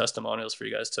hundreds of these testimonials for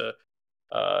you guys to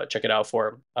check it out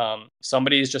for.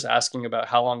 Somebody is just asking about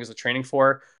how long is the training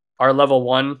for. Our level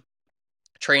one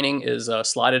training is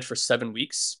slotted for 7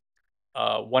 weeks.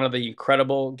 One of the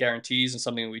incredible guarantees and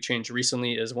something we changed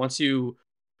recently is once you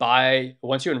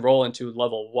enroll into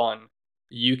level one,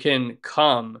 you can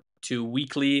come to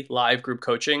weekly live group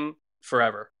coaching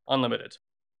forever, unlimited.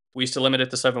 We used to limit it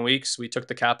to 7 weeks. We took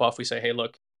the cap off. We say, hey,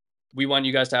 look, we want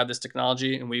you guys to have this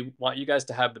technology and we want you guys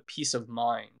to have the peace of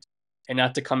mind and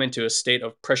not to come into a state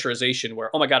of pressurization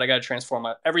where, oh my God, I got to transform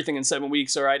everything in 7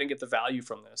 weeks or I didn't get the value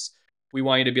from this. We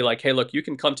want you to be like, hey, look, you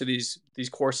can come to these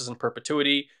courses in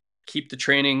perpetuity, keep the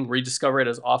training, rediscover it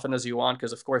as often as you want.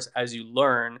 Because of course, as you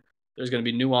learn, there's going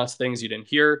to be nuanced things you didn't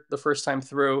hear the first time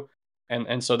through.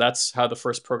 And so that's how the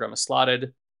first program is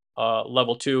slotted.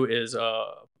 Level two is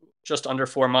just under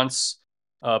 4 months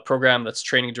program that's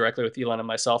training directly with Elon and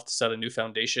myself to set a new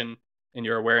foundation in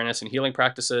your awareness and healing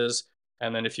practices.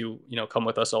 And then if you come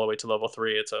with us all the way to level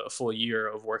three, it's a full year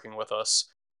of working with us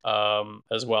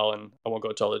as well. And I won't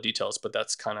go into all the details, but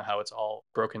that's kind of how it's all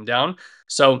broken down.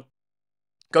 So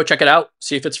go check it out,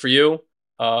 see if it's for you.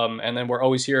 And then we're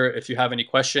always here. If you have any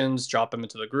questions, drop them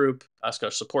into the group, ask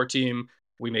our support team.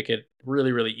 We make it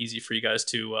really, really easy for you guys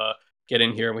to get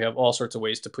in here. And we have all sorts of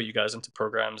ways to put you guys into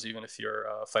programs, even if you're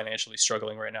financially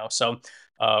struggling right now. So,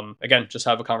 again, just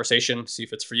have a conversation, see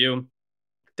if it's for you.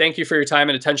 Thank you for your time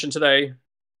and attention today.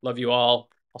 Love you all.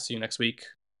 I'll see you next week.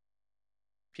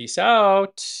 Peace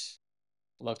out.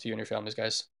 Love to you and your families,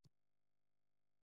 guys.